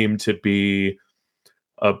just seem to be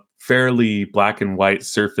a fairly black and white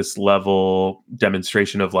surface level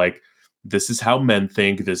demonstration of like, this is how men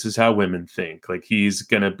think, this is how women think. Like, he's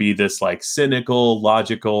gonna be this like cynical,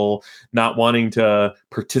 logical, not wanting to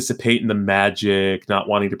participate in the magic, not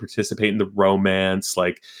wanting to participate in the romance.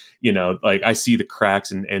 Like, like I see the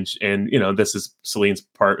cracks, and this is Celine's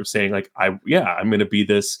part of saying like, I'm gonna be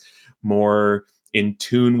this more in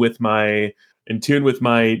tune with my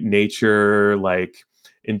nature, like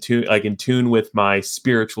in tune with my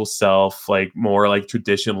spiritual self, like more like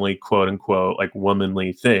traditionally quote unquote like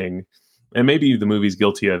womanly thing. And maybe the movie's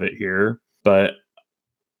guilty of it here, but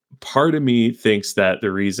part of me thinks that the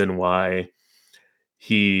reason why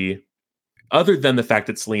other than the fact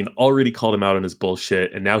that Celine already called him out on his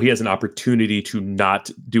bullshit and now he has an opportunity to not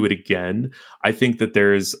do it again, I think that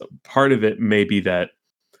there's part of it maybe that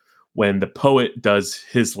when the poet does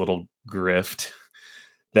his little grift,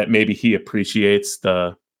 that maybe he appreciates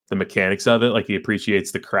the mechanics of it. Like, he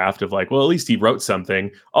appreciates the craft of like, well, at least he wrote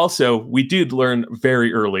something. Also, we did learn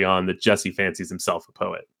very early on that Jesse fancies himself a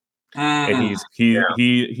poet. And he A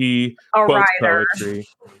quotes writer. poetry.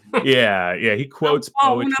 Yeah, he quotes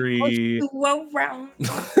poetry.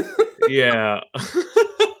 Yeah.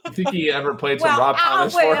 I think he ever played some Rob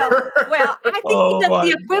Thomas for her. Well, I think he does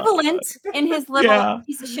the equivalent in his little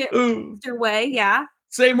piece of shit way. Yeah.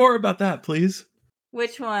 Say more about that, please.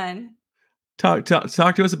 Which one? Talk to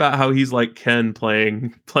us about how he's like Ken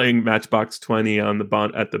playing Matchbox 20 on the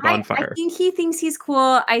bonfire. I think he thinks he's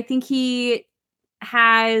cool. I think he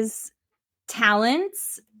has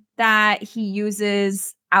talents that he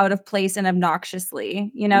uses out of place and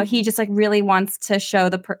obnoxiously. He just like really wants to show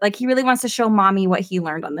he really wants to show mommy what he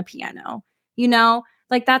learned on the piano.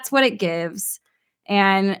 Like that's what it gives.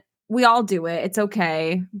 And we all do it. It's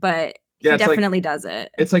okay, but he definitely does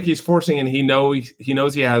it. It's like he's forcing, and he knows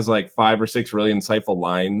he has like 5 or 6 really insightful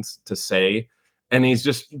lines to say, and he's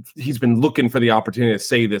been looking for the opportunity to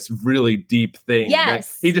say this really deep thing.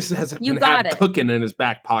 Yes, he just has been cooking in his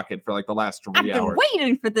back pocket for like the last 3 hours. I've been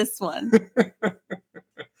waiting for this one.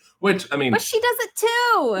 Which, I mean, but she does it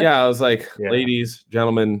too. Yeah, I was like, ladies,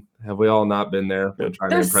 gentlemen, have we all not been there? Been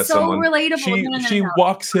trying to impress someone. Relatable. She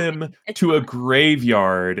walks him to a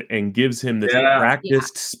graveyard and gives him this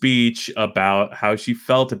practiced speech about how she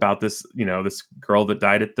felt about this, this girl that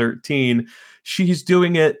died at 13. She's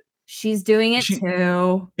doing it. She's doing it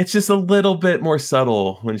too. It's just a little bit more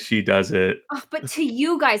subtle when she does it. Oh, but to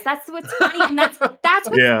you guys, that's what's funny, and that's what's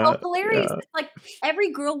so hilarious. It's like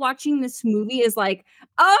every girl watching this movie is like,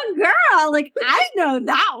 "Oh, girl, like I know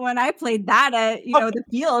that one. I played that at the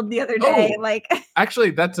field the other day." Like,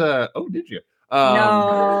 actually, that's oh, did you?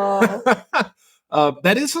 No.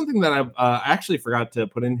 That is something that I actually forgot to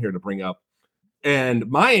put in here to bring up, and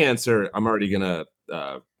my answer, I'm already gonna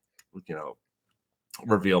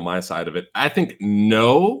reveal my side of it. I think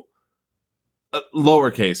no,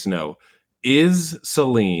 lowercase no. Is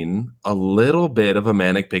Celine a little bit of a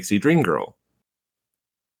manic pixie dream girl?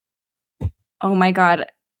 Oh my God.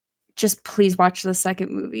 Just please watch the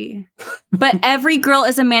second movie. But every girl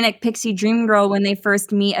is a manic pixie dream girl when they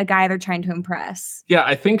first meet a guy they're trying to impress. Yeah,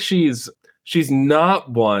 I think she's not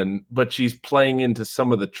one, but she's playing into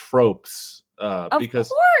some of the tropes.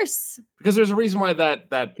 Because there's a reason why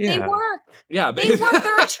that they work. Yeah, they work.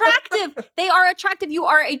 They're attractive. They are attractive. You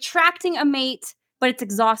are attracting a mate, but it's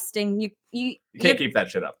exhausting. You can't keep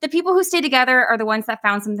that shit up. The people who stay together are the ones that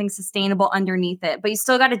found something sustainable underneath it, but you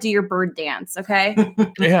still got to do your bird dance, okay?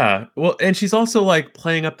 Yeah. Well, and she's also like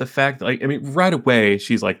playing up the fact that, like, I mean, right away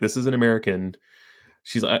she's like, "This is an American."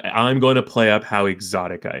 She's like, "I'm going to play up how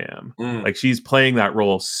exotic I am." Like, she's playing that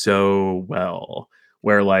role so well.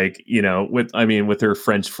 Where, like, with her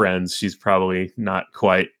French friends, she's probably not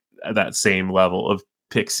quite at that same level of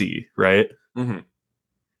pixie, right? Mm-hmm.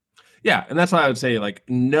 Yeah, and that's why I would say, like,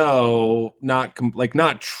 no, not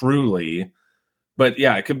truly, but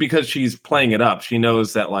yeah, it could, because she's playing it up. She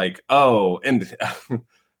knows that, like, and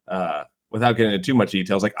without getting into too much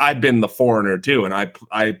details, like, I've been the foreigner too, and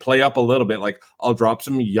I play up a little bit. Like, I'll drop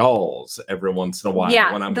some y'alls every once in a while.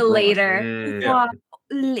 Yeah, when I'm the later.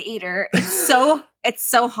 Later. It's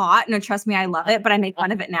so hot. No, trust me, I love it, but I make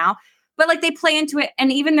fun of it now. But like, they play into it,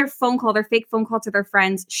 and even their fake phone call to their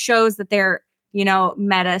friends shows that they're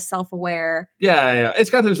meta self-aware. Yeah. It's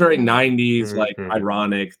got this very 90s, like, Mhm.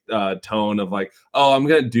 ironic tone of like, oh, I'm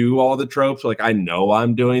going to do all the tropes. Like, I know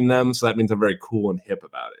I'm doing them. So that means I'm very cool and hip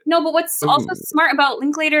about it. No, but what's also smart about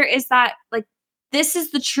Linklater is that, like, this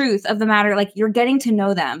is the truth of the matter. Like, you're getting to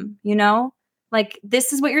know them, Like,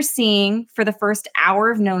 this is what you're seeing for the first hour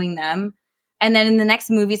of knowing them. And then in the next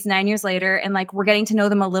movie, it's 9 years later, and, like, we're getting to know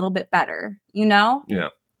them a little bit better, Yeah.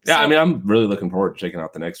 Yeah, I So- mean, I'm really looking forward to checking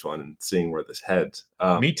out the next one and seeing where this heads.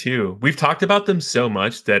 Me too. We've talked about them so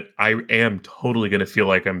much that I am totally going to feel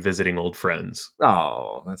like I'm visiting old friends.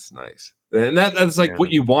 Oh, that's nice. And that's like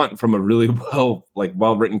what you want from a really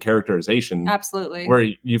well-written characterization. Absolutely. Where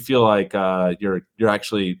you feel like you're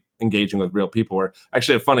actually engaging with real people. Or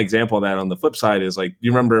actually, a fun example of that on the flip side is, like, do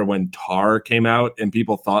you remember when Tar came out and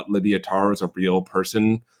people thought Lydia Tar was a real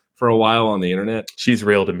person for a while on the internet? She's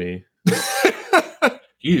real to me.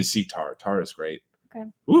 You need to see Tar. Tar is great. Okay.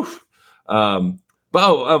 Oof.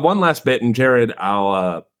 But one last bit, and Jared,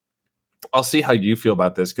 I'll see how you feel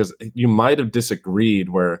about this, because you might have disagreed.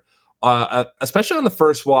 Where, especially on the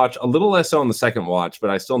first watch, a little less so on the second watch,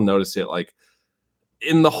 but I still noticed it. Like,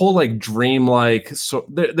 in the whole, like, dreamlike, so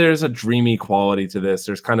there's a dreamy quality to this.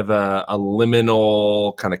 There's kind of a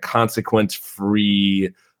liminal, kind of consequence-free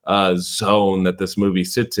zone that this movie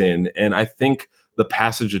sits in, and I think the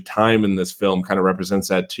passage of time in this film kind of represents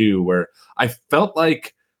that too, where I felt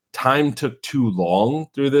like time took too long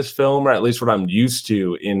through this film, or at least what I'm used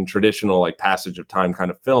to in traditional, like, passage of time kind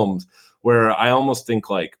of films, where I almost think,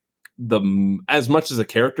 like, as much as the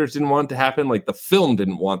characters didn't want it to happen, like, the film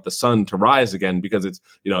didn't want the sun to rise again, because it's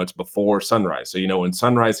before sunrise. So when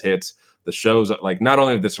sunrise hits, the show's like, not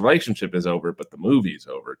only this relationship is over, but the movie's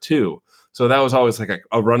over too. So that was always like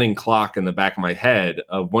a running clock in the back of my head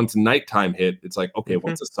of, once nighttime hit, it's like, okay,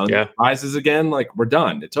 once the sun rises again, like, we're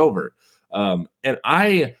done, it's over. And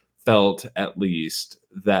I felt, at least,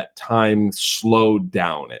 that time slowed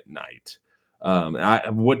down at night.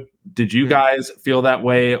 What did you guys feel that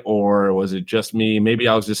way, or was it just me? Maybe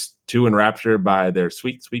I was just too enraptured by their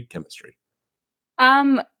sweet, sweet chemistry.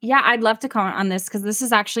 Yeah, I'd love to comment on this, because this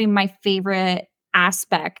is actually my favorite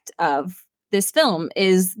aspect of this film,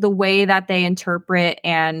 is the way that they interpret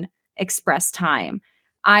and express time.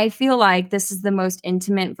 I feel like this is the most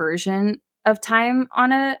intimate version of time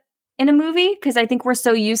in a movie, because I think we're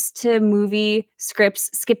so used to movie scripts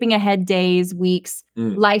skipping ahead days, weeks,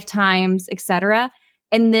 lifetimes, etc.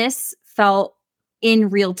 And this felt in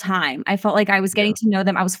real time. I felt like I was getting to know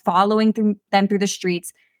them. I was following them through the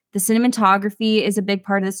streets. The cinematography is a big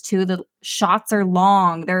part of this too. The shots are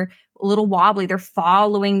long. They're a little wobbly. They're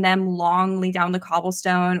following them longly down the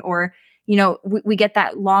cobblestone, or we get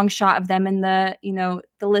that long shot of them in the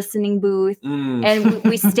listening booth, and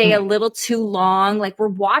we stay a little too long. Like, we're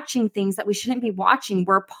watching things that we shouldn't be watching.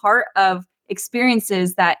 We're part of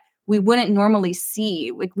experiences that we wouldn't normally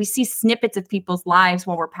see. Like, we see snippets of people's lives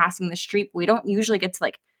while we're passing the street, but we don't usually get to,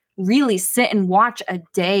 like, really sit and watch a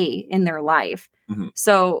day in their life.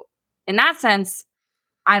 So in that sense,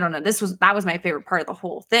 I don't know. That was my favorite part of the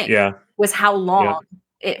whole thing. Yeah. Was how long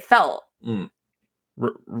it felt.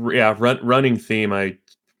 Running theme.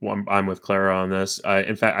 I'm with Clara on this.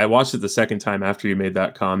 In fact, I watched it the second time after you made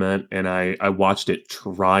that comment, and I watched it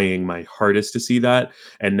trying my hardest to see that.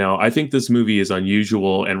 And no, I think this movie is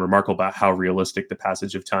unusual and remarkable about how realistic the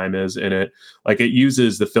passage of time is in it. Like, it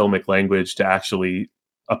uses the filmic language to actually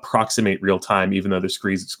approximate real time, even though they're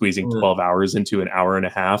squeezing 12 hours into an hour and a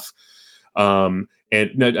half. And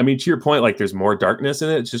no, I mean, to your point, like, there's more darkness in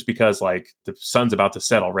it. It's just because, like, the sun's about to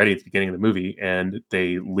set already at the beginning of the movie, and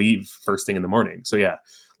they leave first thing in the morning. So yeah,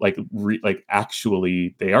 like,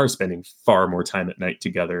 actually, they are spending far more time at night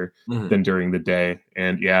together than during the day.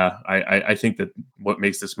 And yeah, I think that what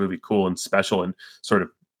makes this movie cool and special and sort of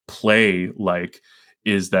play like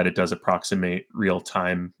is that it does approximate real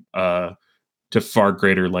time to far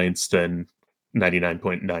greater lengths than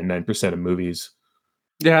 99.99% of movies.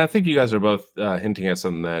 Yeah, I think you guys are both hinting at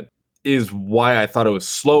something that is why I thought it was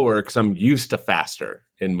slower, because I'm used to faster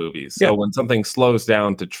in movies. So when something slows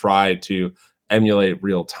down to try to emulate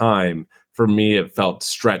real time, for me, it felt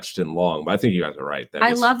stretched and long. But I think you guys are right.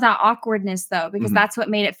 I love that awkwardness, though, because that's what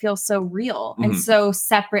made it feel so real and so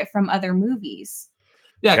separate from other movies.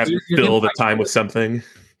 Yeah, You have to fill the time with something.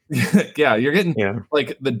 Yeah, you're getting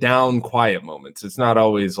like the down quiet moments. It's not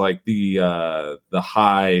always like the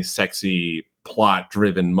high, sexy,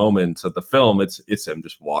 plot-driven moments of the film. It's them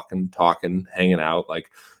just walking, talking, hanging out.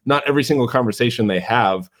 Like, not every single conversation they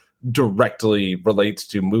have directly relates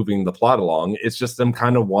to moving the plot along. It's just them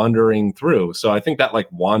kind of wandering through. So I think that, like,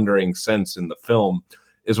 wandering sense in the film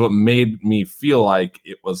is what made me feel like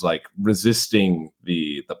it was, like, resisting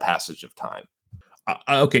the passage of time.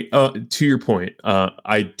 Okay. To your point,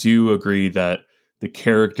 I do agree that the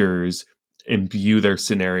characters imbue their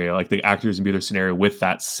scenario, like the actors imbue their scenario with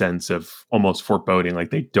that sense of almost foreboding, like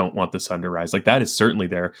they don't want the sun to rise. Like that is certainly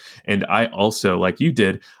there. And I also, like you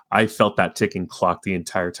did, I felt that ticking clock the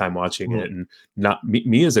entire time watching Mhm. it, and not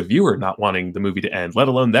me as a viewer not wanting the movie to end, let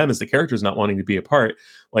alone them as the characters not wanting to be a part.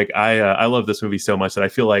 Like I love this movie so much that I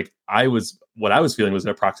feel like what I was feeling was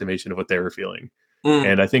an approximation of what they were feeling. Mm.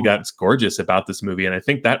 And I think that's gorgeous about this movie. And I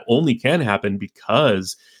think that only can happen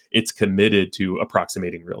because it's committed to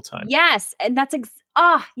approximating real time. Yes, and that's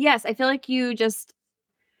yes, I feel like you just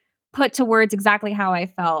put to words exactly how I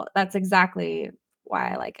felt. That's exactly why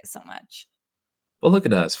I like it so much. Well, look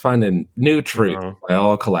at us finding new truth Uh, by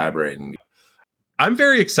all collaborating. I'm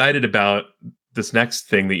very excited about this next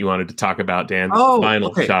thing that you wanted to talk about, Dan. Oh, Final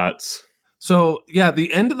okay. shots. So yeah,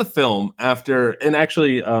 the end of the film after, and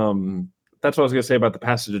actually, that's what I was going to say about the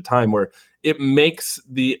passage of time, where it makes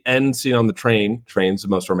the end scene on the train. Train's the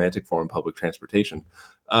most romantic form of public transportation.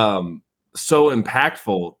 Um, so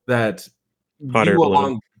impactful that Hot air you, balloon.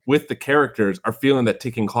 along with the characters, are feeling that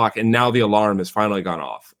ticking clock, and now the alarm has finally gone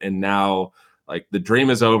off, and now like the dream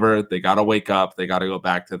is over. They got to wake up. They got to go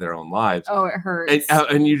back to their own lives, Oh, it hurts.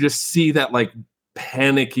 and you just see that like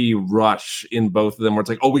panicky rush in both of them, where it's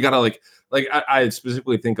like, oh, we gotta like I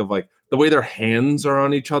specifically think of like the way their hands are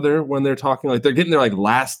on each other when they're talking, like they're getting their like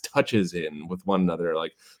last touches in with one another,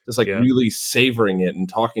 like just like Yeah. really savoring it and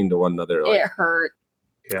talking to one another, like, It hurt.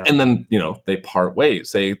 Yeah. and then they part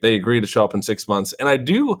ways. They agree to show up in 6 months, and I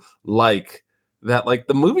do like that. Like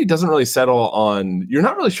the movie doesn't really settle on. You're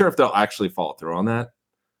not really sure if they'll actually follow through on that.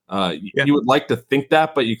 Yeah. You would like to think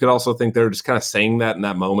that, but you could also think they're just kind of saying that in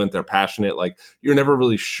that moment. They're passionate. Like you're never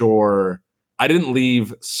really sure. I didn't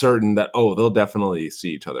leave certain that, oh, they'll definitely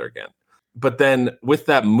see each other again. But then with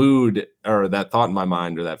that mood or that thought in my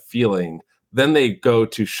mind or that feeling, then they go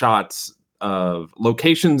to shots of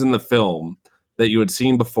locations in the film that you had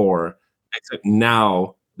seen before, except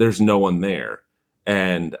now there's no one there.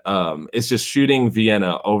 And it's just shooting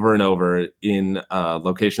Vienna over and over in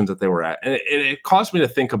locations that they were at. And it caused me to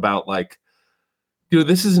think about like,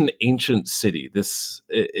 this is an ancient city. This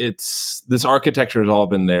architecture has all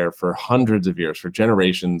been there for hundreds of years, for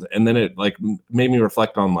generations. And then it like made me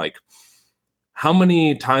reflect on like, how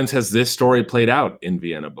many times has this story played out in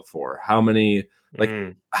Vienna before? How many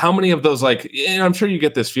Mm, of those, like, and I'm sure you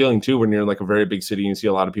get this feeling too when you're in like a very big city and you see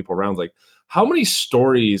a lot of people around, like how many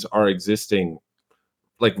stories are existing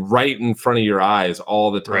like right in front of your eyes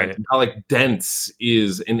all the time? right. How like dense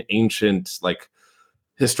is an ancient like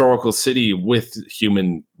historical city with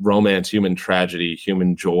human romance, human tragedy,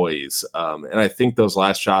 human joys. And I think those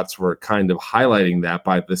last shots were kind of highlighting that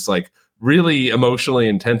by this like really emotionally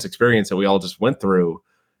intense experience that we all just went through.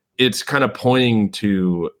 It's kind of pointing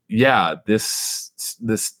to, yeah, this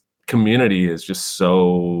community is just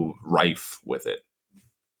so rife with it.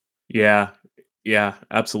 Yeah. Yeah,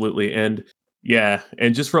 absolutely. And yeah,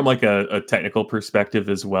 and just from like a technical perspective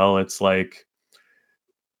as well, it's like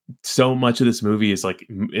so much of this movie is like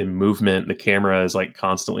in movement. The camera is like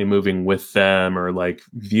constantly moving with them or like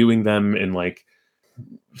viewing them in like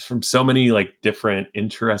from so many like different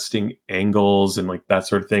interesting angles and like that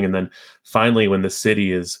sort of thing. And then finally, when the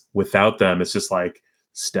city is without them, it's just like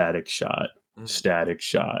static shot, static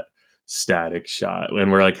shot, static shot.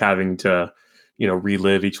 And we're like having to,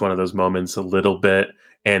 relive each one of those moments a little bit.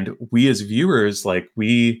 And we as viewers, like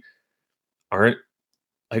we aren't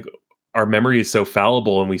like our memory is so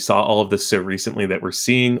fallible and we saw all of this so recently that we're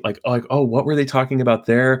seeing like oh, what were they talking about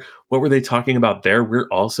there, what were they talking about there? We're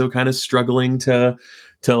also kind of struggling to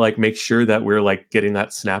like make sure that we're like getting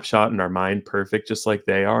that snapshot in our mind perfect just like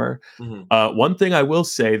they are. Mhm. One thing I will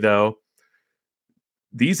say though,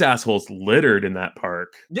 these assholes littered in that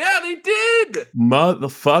park. Yeah, they did.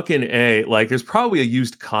 Motherfucking A. Like, there's probably a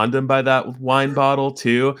used condom by that wine bottle,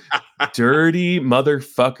 too. Dirty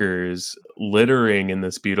motherfuckers littering in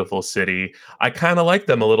this beautiful city. I kind of like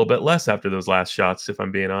them a little bit less after those last shots, if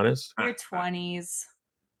I'm being honest. Your 20s.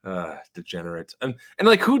 Degenerates. And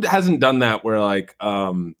like who hasn't done that where like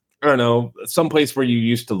I don't know, someplace where you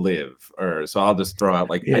used to live, or so I'll just throw out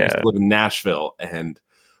like I used Yeah. to live in Nashville, and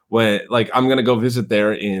when like I'm gonna go visit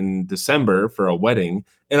there in December for a wedding,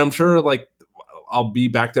 and I'm sure like I'll be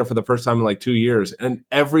back there for the first time in like 2 years, and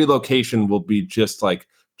every location will be just like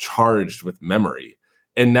charged with memory.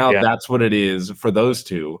 And now Yeah. that's what it is for those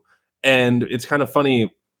two. And it's kind of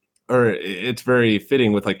funny, or it's very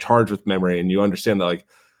fitting with like charged with memory, and you understand that like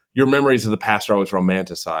your memories of the past are always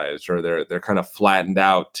romanticized, or they're kind of flattened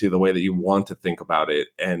out to the way that you want to think about it.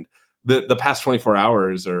 And the past 24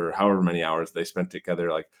 hours or however many hours they spent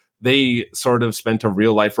together, like they sort of spent a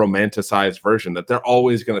real life romanticized version that they're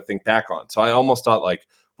always going to think back on. So I almost thought like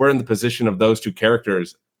we're in the position of those two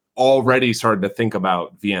characters already started to think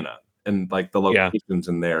about Vienna and like the locations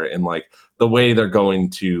in there and like the way they're going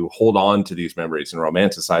to hold on to these memories and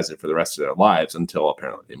romanticize it for the rest of their lives until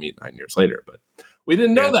apparently they meet 9 years later. But we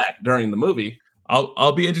didn't know that during the movie.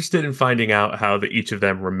 I'll be interested in finding out how each of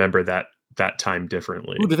them remember that time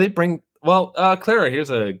differently. Ooh, do they bring? Well, Claira, here's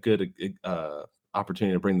a good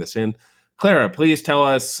opportunity to bring this in. Claira, please tell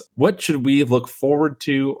us, what should we look forward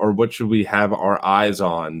to, or what should we have our eyes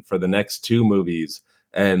on for the next two movies?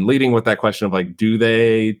 And leading with that question of like, do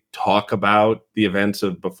they talk about the events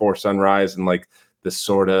of Before Sunrise and like this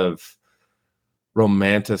sort of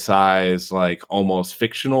romanticized, like almost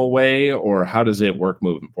fictional way, or how does it work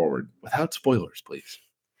moving forward? Without spoilers, please.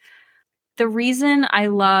 The reason I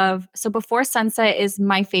love Before Sunset is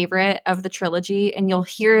my favorite of the trilogy, and you'll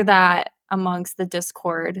hear that amongst the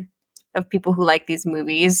Discord of people who like these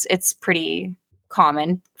movies. It's pretty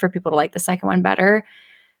common for people to like the second one better.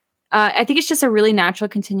 I think it's just a really natural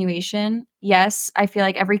continuation. Yes, I feel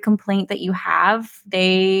like every complaint that you have,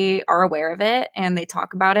 they are aware of it and they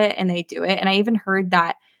talk about it and they do it. And I even heard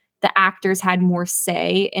that the actors had more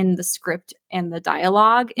say in the script and the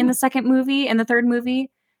dialogue in the second movie and the third movie,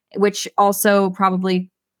 which also probably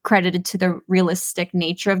credited to the realistic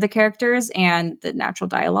nature of the characters and the natural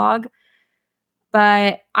dialogue.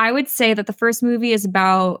 But I would say that the first movie is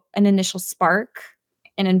about an initial spark,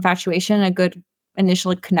 an infatuation, a good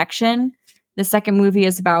initial connection. The second movie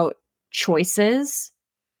is about choices.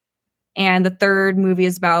 And the third movie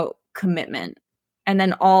is about commitment. And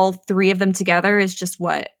then all three of them together is just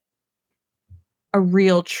what a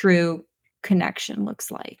real, true connection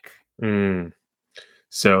looks like.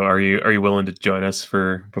 So are you willing to join us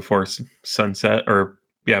for Before Sunset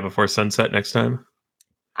Before Sunset next time?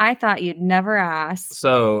 I thought you'd never ask.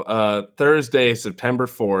 So Thursday, September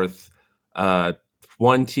 4th,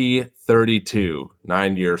 2032,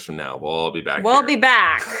 9 years from now, we'll all be back. We'll be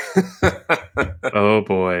back. Oh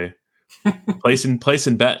boy.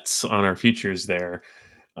 placing bets on our futures there.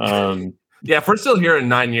 Yeah, if we're still here in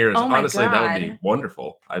 9 years, Oh my honestly, God. that would be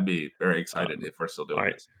wonderful. I'd be very excited if we're still doing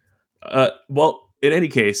right. this. Well, in any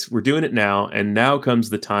case, we're doing it now, and now comes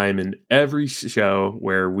the time in every show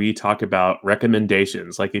where we talk about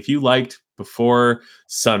recommendations. Like if you liked Before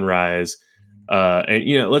Sunrise,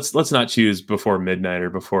 and let's not choose Before Midnight or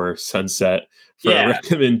Before Sunset for a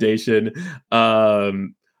recommendation.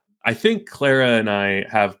 I think Claira and I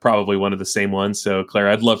have probably one of the same ones. So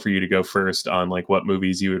Claira, I'd love for you to go first on like what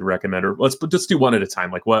movies you would recommend, or let's just do one at a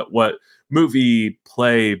time. Like what movie,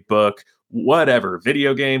 play, book, whatever,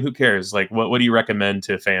 video game, who cares? Like what do you recommend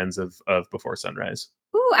to fans of Before Sunrise?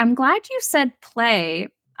 Ooh, I'm glad you said play,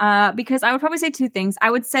 because I would probably say two things.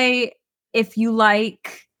 I would say if you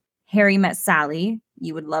like Harry Met Sally,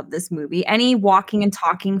 you would love this movie. Any walking and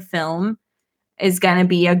talking film is going to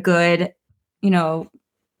be a good,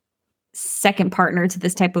 second partner to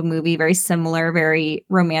this type of movie. Very similar, very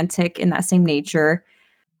romantic in that same nature.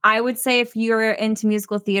 I would say if you're into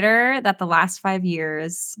musical theater, that The Last 5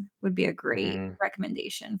 Years would be a great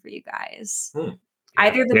recommendation for you guys.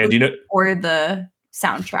 Either the movie or the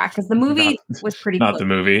soundtrack, because the movie was pretty not the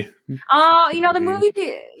movie. Oh, the movie,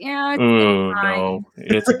 yeah. No,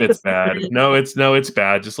 it's bad. No, it's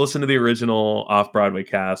bad. Just listen to the original off-Broadway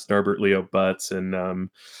cast: Norbert Leo Butz and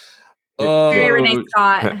Shay Renee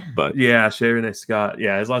Scott. But yeah, Shay Renee Scott.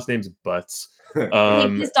 Yeah, his last name's Butz.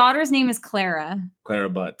 His daughter's name is Clara. Clara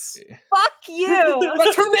Butts. Fuck you.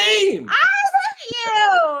 What's her name? I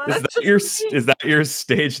love you. Is that your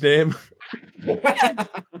stage name?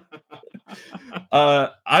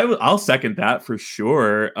 I'll second that for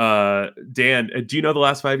sure. Dan, do you know The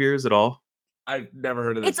Last 5 Years at all? I've never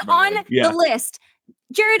heard of this. It's on the list.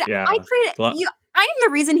 Jared, I am the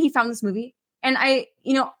reason he found this movie. And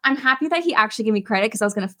I'm happy that he actually gave me credit because I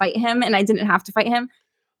was going to fight him and I didn't have to fight him.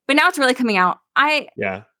 But now it's really coming out.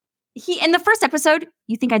 He in the first episode,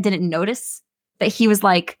 you think I didn't notice that he was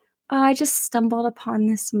like, oh, I just stumbled upon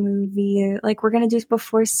this movie. Like, we're going to do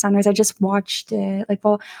Before Sunrise. I just watched it. Like,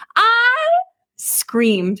 well, I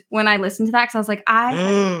screamed when I listened to that because I was like, I had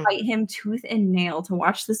to fight him tooth and nail to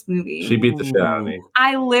watch this movie. She beat the shit out of me.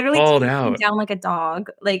 I literally took him down like a dog.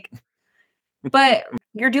 Like, but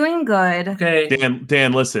you're doing good. Okay.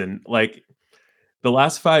 Dan, listen, like The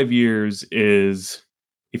Last 5 Years is,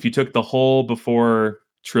 if you took the whole Before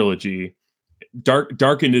trilogy,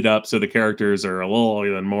 darkened it up so the characters are a little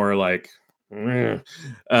even more like, and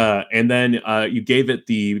then you gave it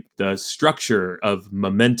the structure of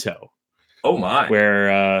Memento. Oh my!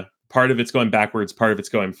 Where part of it's going backwards, part of it's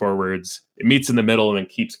going forwards. It meets in the middle and then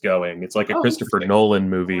keeps going. It's like a Christopher Nolan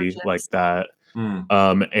movie like that.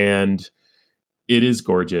 And it is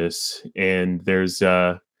gorgeous. And there's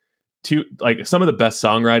two, like some of the best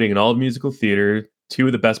songwriting in all of musical theater, two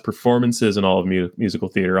of the best performances in all of musical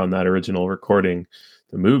theater on that original recording.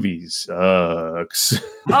 The movie sucks.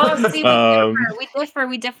 Oh, see,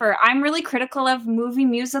 we differ. I'm really critical of movie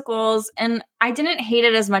musicals, and I didn't hate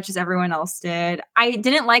it as much as everyone else did. I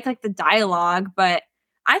didn't like the dialogue, but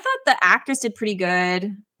I thought the actors did pretty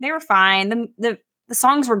good. They were fine. The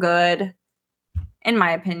songs were good, in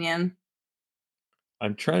my opinion.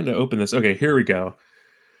 I'm trying to open this. Okay, here we go.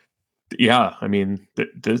 Yeah, I mean,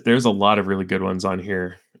 there's a lot of really good ones on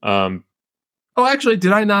here. Oh, actually,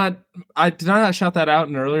 did I not shout that out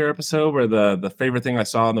in an earlier episode where the favorite thing I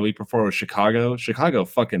saw in the week before was Chicago? Chicago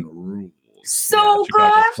fucking rules. So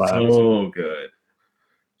Chicago good. slaps. So good.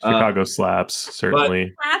 Chicago slaps,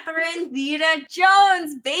 certainly. Catherine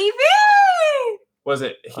Zeta-Jones, baby! Was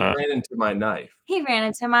it? He ran into my knife. He ran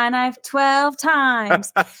into my knife 12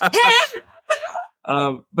 times.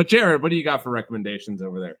 But Jared, what do you got for recommendations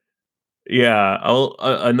over there? Yeah,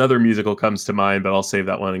 another musical comes to mind, but I'll save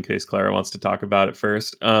that one in case Claira wants to talk about it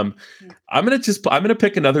first. I'm gonna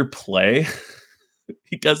pick another play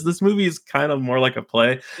because this movie is kind of more like a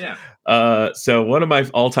play. Yeah. So one of my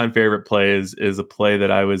all-time favorite plays is a play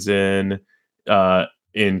that I was in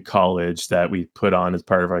college that we put on as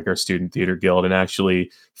part of our student theater guild, and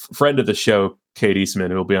actually friend of the show, Kate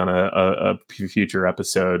Eastman, who will be on a future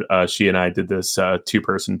episode. She and I did this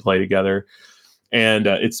 2-person play together. And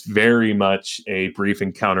it's very much a brief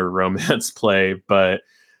encounter romance play, but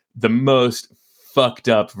the most fucked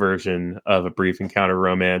up version of a brief encounter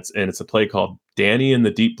romance. And it's a play called Danny in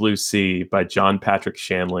the Deep Blue Sea by John Patrick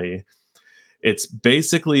Shanley. It's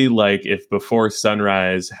basically like if Before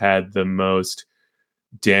Sunrise had the most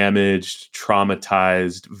damaged,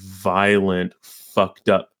 traumatized, violent, fucked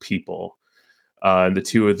up people. And the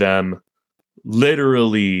two of them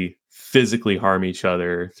literally physically harm each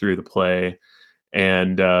other through the play.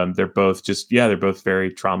 And they're both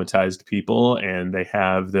very traumatized people, and they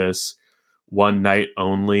have this one night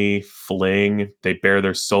only fling. They bare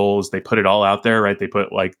their souls. They put it all out there, right? They put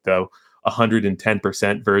the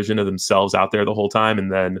 110% version of themselves out there the whole time.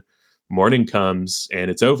 And then morning comes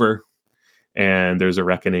and it's over, and there's a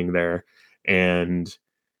reckoning there. And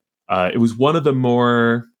it was one of the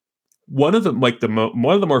more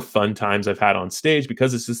fun times I've had on stage,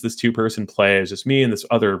 because it's just this 2-person play. It's just me and this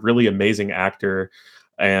other really amazing actor.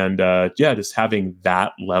 And just having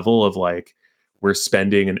that level of we're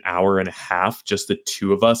spending an hour and a half, just the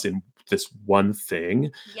two of us in this one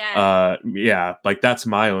thing. Yeah. That's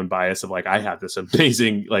my own bias of I have this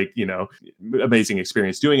amazing, amazing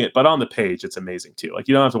experience doing it, but on the page, it's amazing too.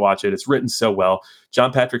 You don't have to watch it. It's written so well.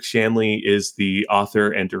 John Patrick Shanley is the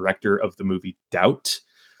author and director of the movie Doubt.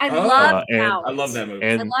 I love that movie.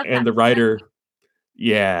 And the writer,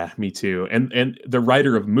 yeah, me too. And the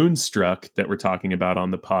writer of Moonstruck that we're talking about on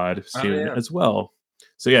the pod soon as well.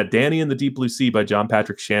 So yeah, Danny in the Deep Blue Sea by John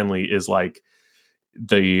Patrick Shanley is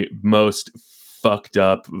the most fucked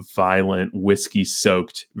up, violent,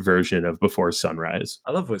 whiskey-soaked version of Before Sunrise.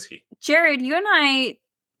 I love whiskey. Jared, you and I,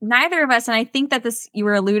 neither of us, and I think that you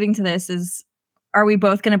were alluding to this, are we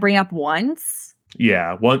both going to bring up Once?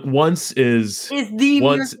 Yeah, Once is the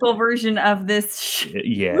musical version of this.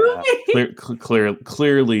 Yeah,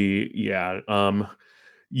 clearly, yeah.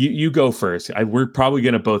 You go first. We're probably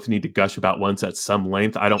going to both need to gush about Once at some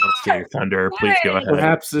length. I don't want to steal your thunder. Please go ahead.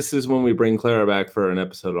 Perhaps this is when we bring Claira back for an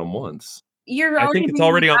episode on Once. I think it's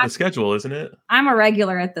already on the schedule, isn't it? I'm a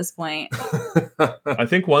regular at this point. I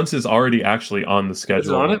think Once is already actually on the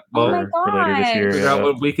schedule. On it? Oh my for later this year. Figure out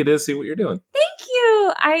what week it is, see what you're doing. Thank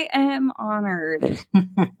you. I am honored.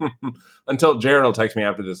 Until Jared will text me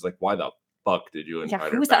after this, why the fuck did you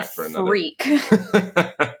invite her back for another? Freak?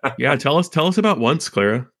 Yeah, tell us about Once,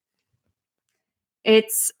 Claira.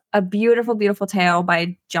 It's a beautiful, beautiful tale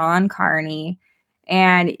by John Carney.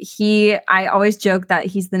 And I always joke that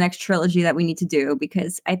he's the next trilogy that we need to do,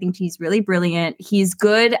 because I think he's really brilliant. He's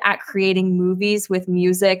good at creating movies with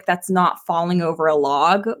music that's not falling over a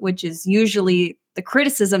log, which is usually the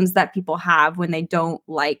criticisms that people have when they don't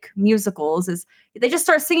like musicals, is they just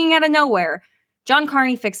start singing out of nowhere. John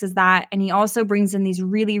Carney fixes that. And he also brings in these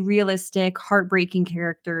really realistic, heartbreaking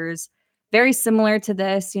characters, very similar to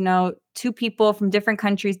this, 2 people from different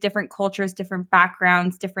countries, different cultures, different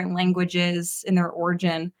backgrounds, different languages in their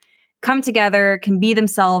origin, come together, can be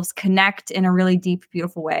themselves, connect in a really deep,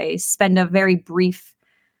 beautiful way, spend a very brief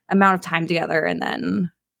amount of time together, and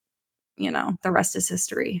then, the rest is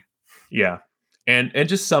history. Yeah. And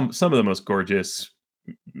just some of the most gorgeous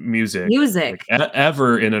music like,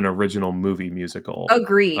 ever in an original movie musical.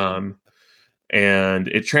 Agreed. And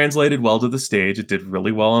it translated well to the stage. It did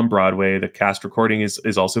really well on Broadway. The cast recording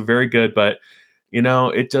is also very good, but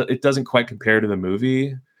it doesn't quite compare to the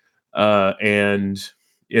movie. And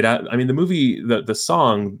the movie, the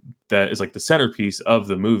song that is like the centerpiece of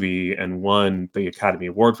the movie and won the Academy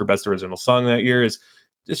Award for Best Original Song that year it's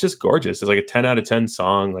just gorgeous. It's like a 10 out of 10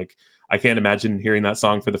 song. Like I can't imagine hearing that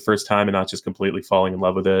song for the first time and not just completely falling in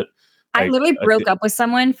love with it. I literally broke up with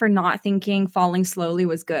someone for not thinking Falling Slowly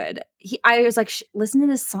was good. I was like, listen to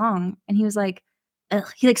this song. And he was like,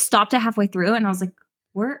 ugh. He like stopped it halfway through. And I was like,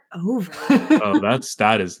 we're over. Oh,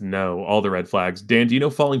 that is no, all the red flags. Dan, do you know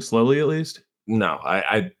Falling Slowly at least? No,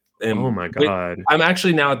 I am. Oh my God. I'm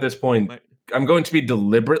actually now at this point, I'm going to be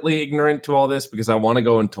deliberately ignorant to all this because I want to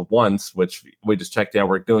go into Once, which we just checked out.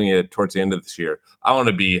 We're doing it towards the end of this year. I want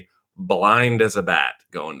to be blind as a bat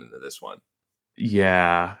going into this one.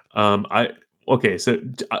 Yeah. Okay. So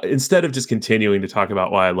instead of just continuing to talk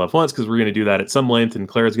about why I love Once, because we're going to do that at some length, and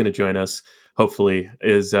Claire's going to join us, hopefully,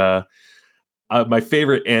 is my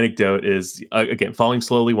favorite anecdote is again, Falling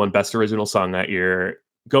Slowly won Best Original Song that year.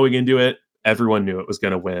 Going into it, everyone knew it was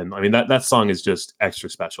going to win. I mean, that song is just extra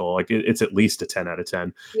special. Like it's at least a 10 out of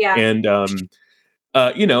 10. Yeah. And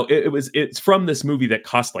it's from this movie that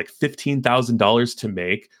cost like $15,000 to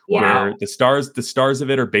make, where the stars of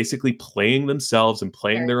it are basically playing themselves and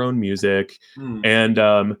playing their own music. And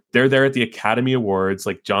they're there at the Academy Awards,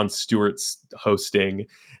 like Jon Stewart's hosting,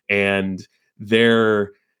 and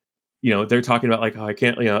they're talking about like, oh, I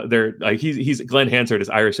can't, they're like, he's Glenn Hansard is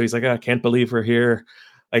Irish, so he's like, oh, I can't believe we're here.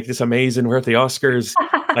 Like, this amazing. We're at the Oscars.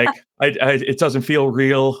 Like, it doesn't feel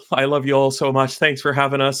real. I love you all so much. Thanks for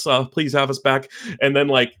having us. Please have us back. And then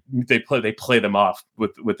like they play them off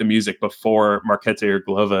with the music before Marketa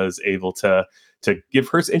Irglova is able to give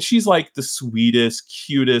her. And she's like the sweetest,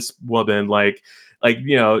 cutest woman. Like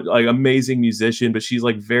amazing musician, but she's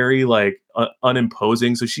like very like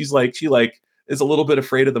unimposing. So she is a little bit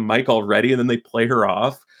afraid of the mic already, and then they play her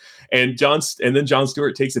off. And then Jon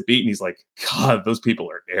Stewart takes a beat and he's like, God, those people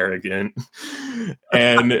are arrogant.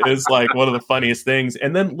 And it's like one of the funniest things.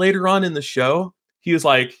 And then later on in the show,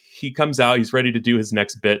 he comes out, he's ready to do his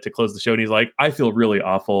next bit to close the show. And he's like, I feel really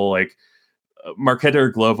awful. Like Marketa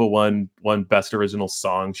Irglova won Best Original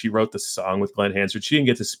Song. She wrote the song with Glenn Hansard. She didn't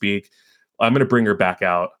get to speak. I'm going to bring her back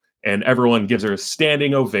out. And everyone gives her a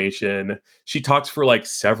standing ovation. She talks for like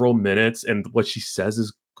several minutes, and what she says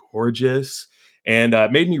is gorgeous. And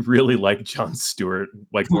made me really like Jon Stewart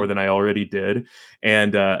like more than I already did.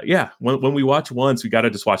 And when we watch Once, we got to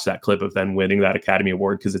just watch that clip of them winning that Academy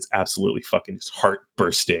Award because it's absolutely fucking just heart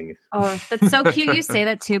bursting. Oh, that's so cute you say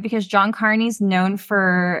that too, because John Carney's known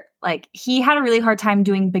for like, he had a really hard time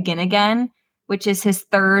doing Begin Again, which is his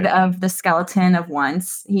third of the skeleton of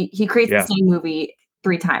Once. He creates the same movie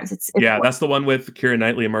 3 times. It's that's the one with Keira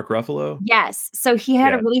Knightley and Mark Ruffalo. Yes. So he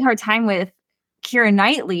had a really hard time with Keira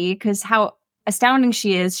Knightley because how astounding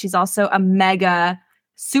she is. She's also a mega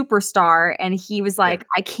superstar, and he was like,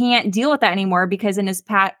 I can't deal with that anymore because in his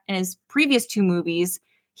previous 2 movies,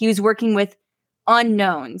 he was working with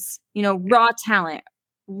unknowns, raw talent,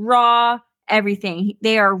 raw everything.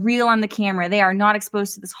 They are real on the camera. They are not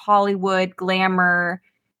exposed to this Hollywood glamour,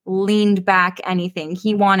 leaned back anything.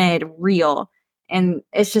 He wanted real. And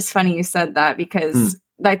it's just funny you said that because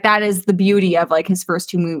like that is the beauty of like his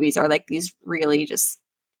first 2 movies are like these really just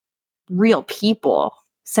real people.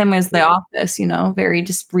 Same as The Office, very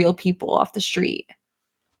just real people off the street.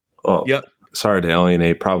 Oh, sorry to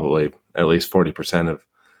alienate probably at least 40% of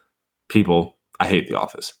people. I hate The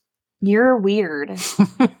Office. You're weird.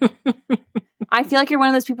 I feel like you're one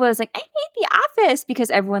of those people that's like, I hate The Office because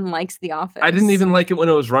everyone likes The Office. I didn't even like it when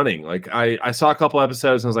it was running. Like I saw a couple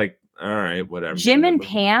episodes and I was like, all right, whatever. Jim and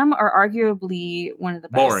Pam are arguably one of the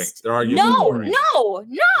best. Boring. They're arguably boring. No.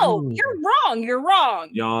 You're wrong.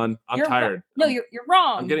 Yawn. I'm tired. No, you're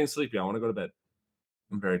wrong. I'm getting sleepy. I want to go to bed.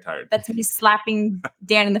 I'm very tired. That's me slapping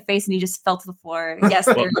Dan in the face and he just fell to the floor. Yes,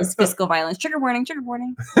 there is physical violence. Trigger warning.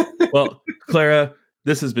 Well, Claira,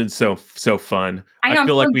 this has been so fun. I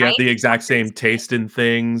feel like we have the exact same taste in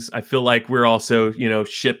things. I feel like we're also,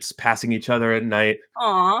 ships passing each other at night.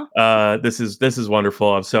 Aw. This is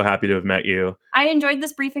wonderful. I'm so happy to have met you. I enjoyed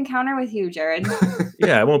this brief encounter with you, Jared.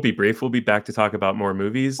 Yeah, it won't be brief. We'll be back to talk about more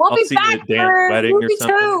movies. I'll see you at Dan's wedding or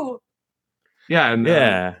something. Too. Yeah, and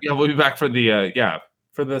we'll be back for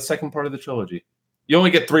the second part of the trilogy. You only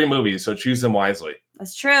get 3 movies, so choose them wisely.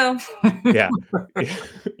 That's true. Yeah.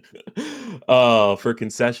 For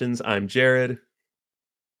concessions, I'm Jared.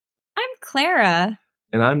 I'm Claira.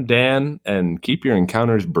 And I'm Dan, and keep your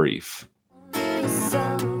encounters brief.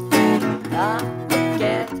 Something I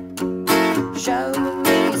forget.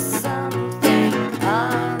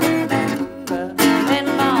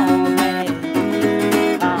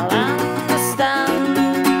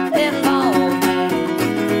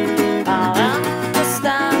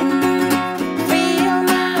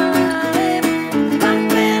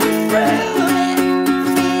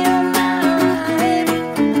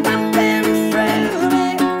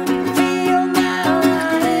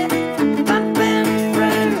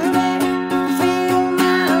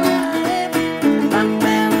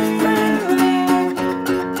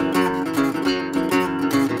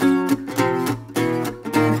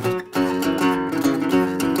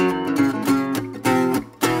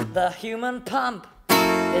 human pump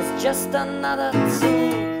is just another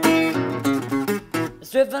tool.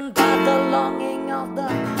 It's driven by the longing of the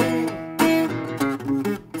fool.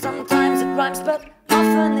 Sometimes it rhymes, but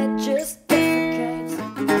often it just defecates.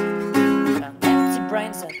 And empty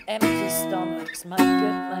brains and empty stomachs make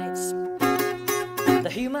good mates. The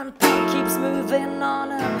human pump keeps moving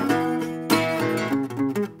on and on.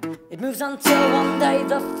 It moves until one day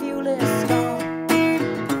the fuel is gone.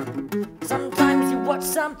 Sometimes you watch,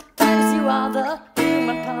 sometimes you are the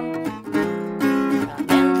human pump. An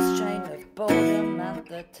endless chain of boredom at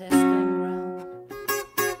the testing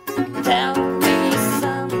ground. Down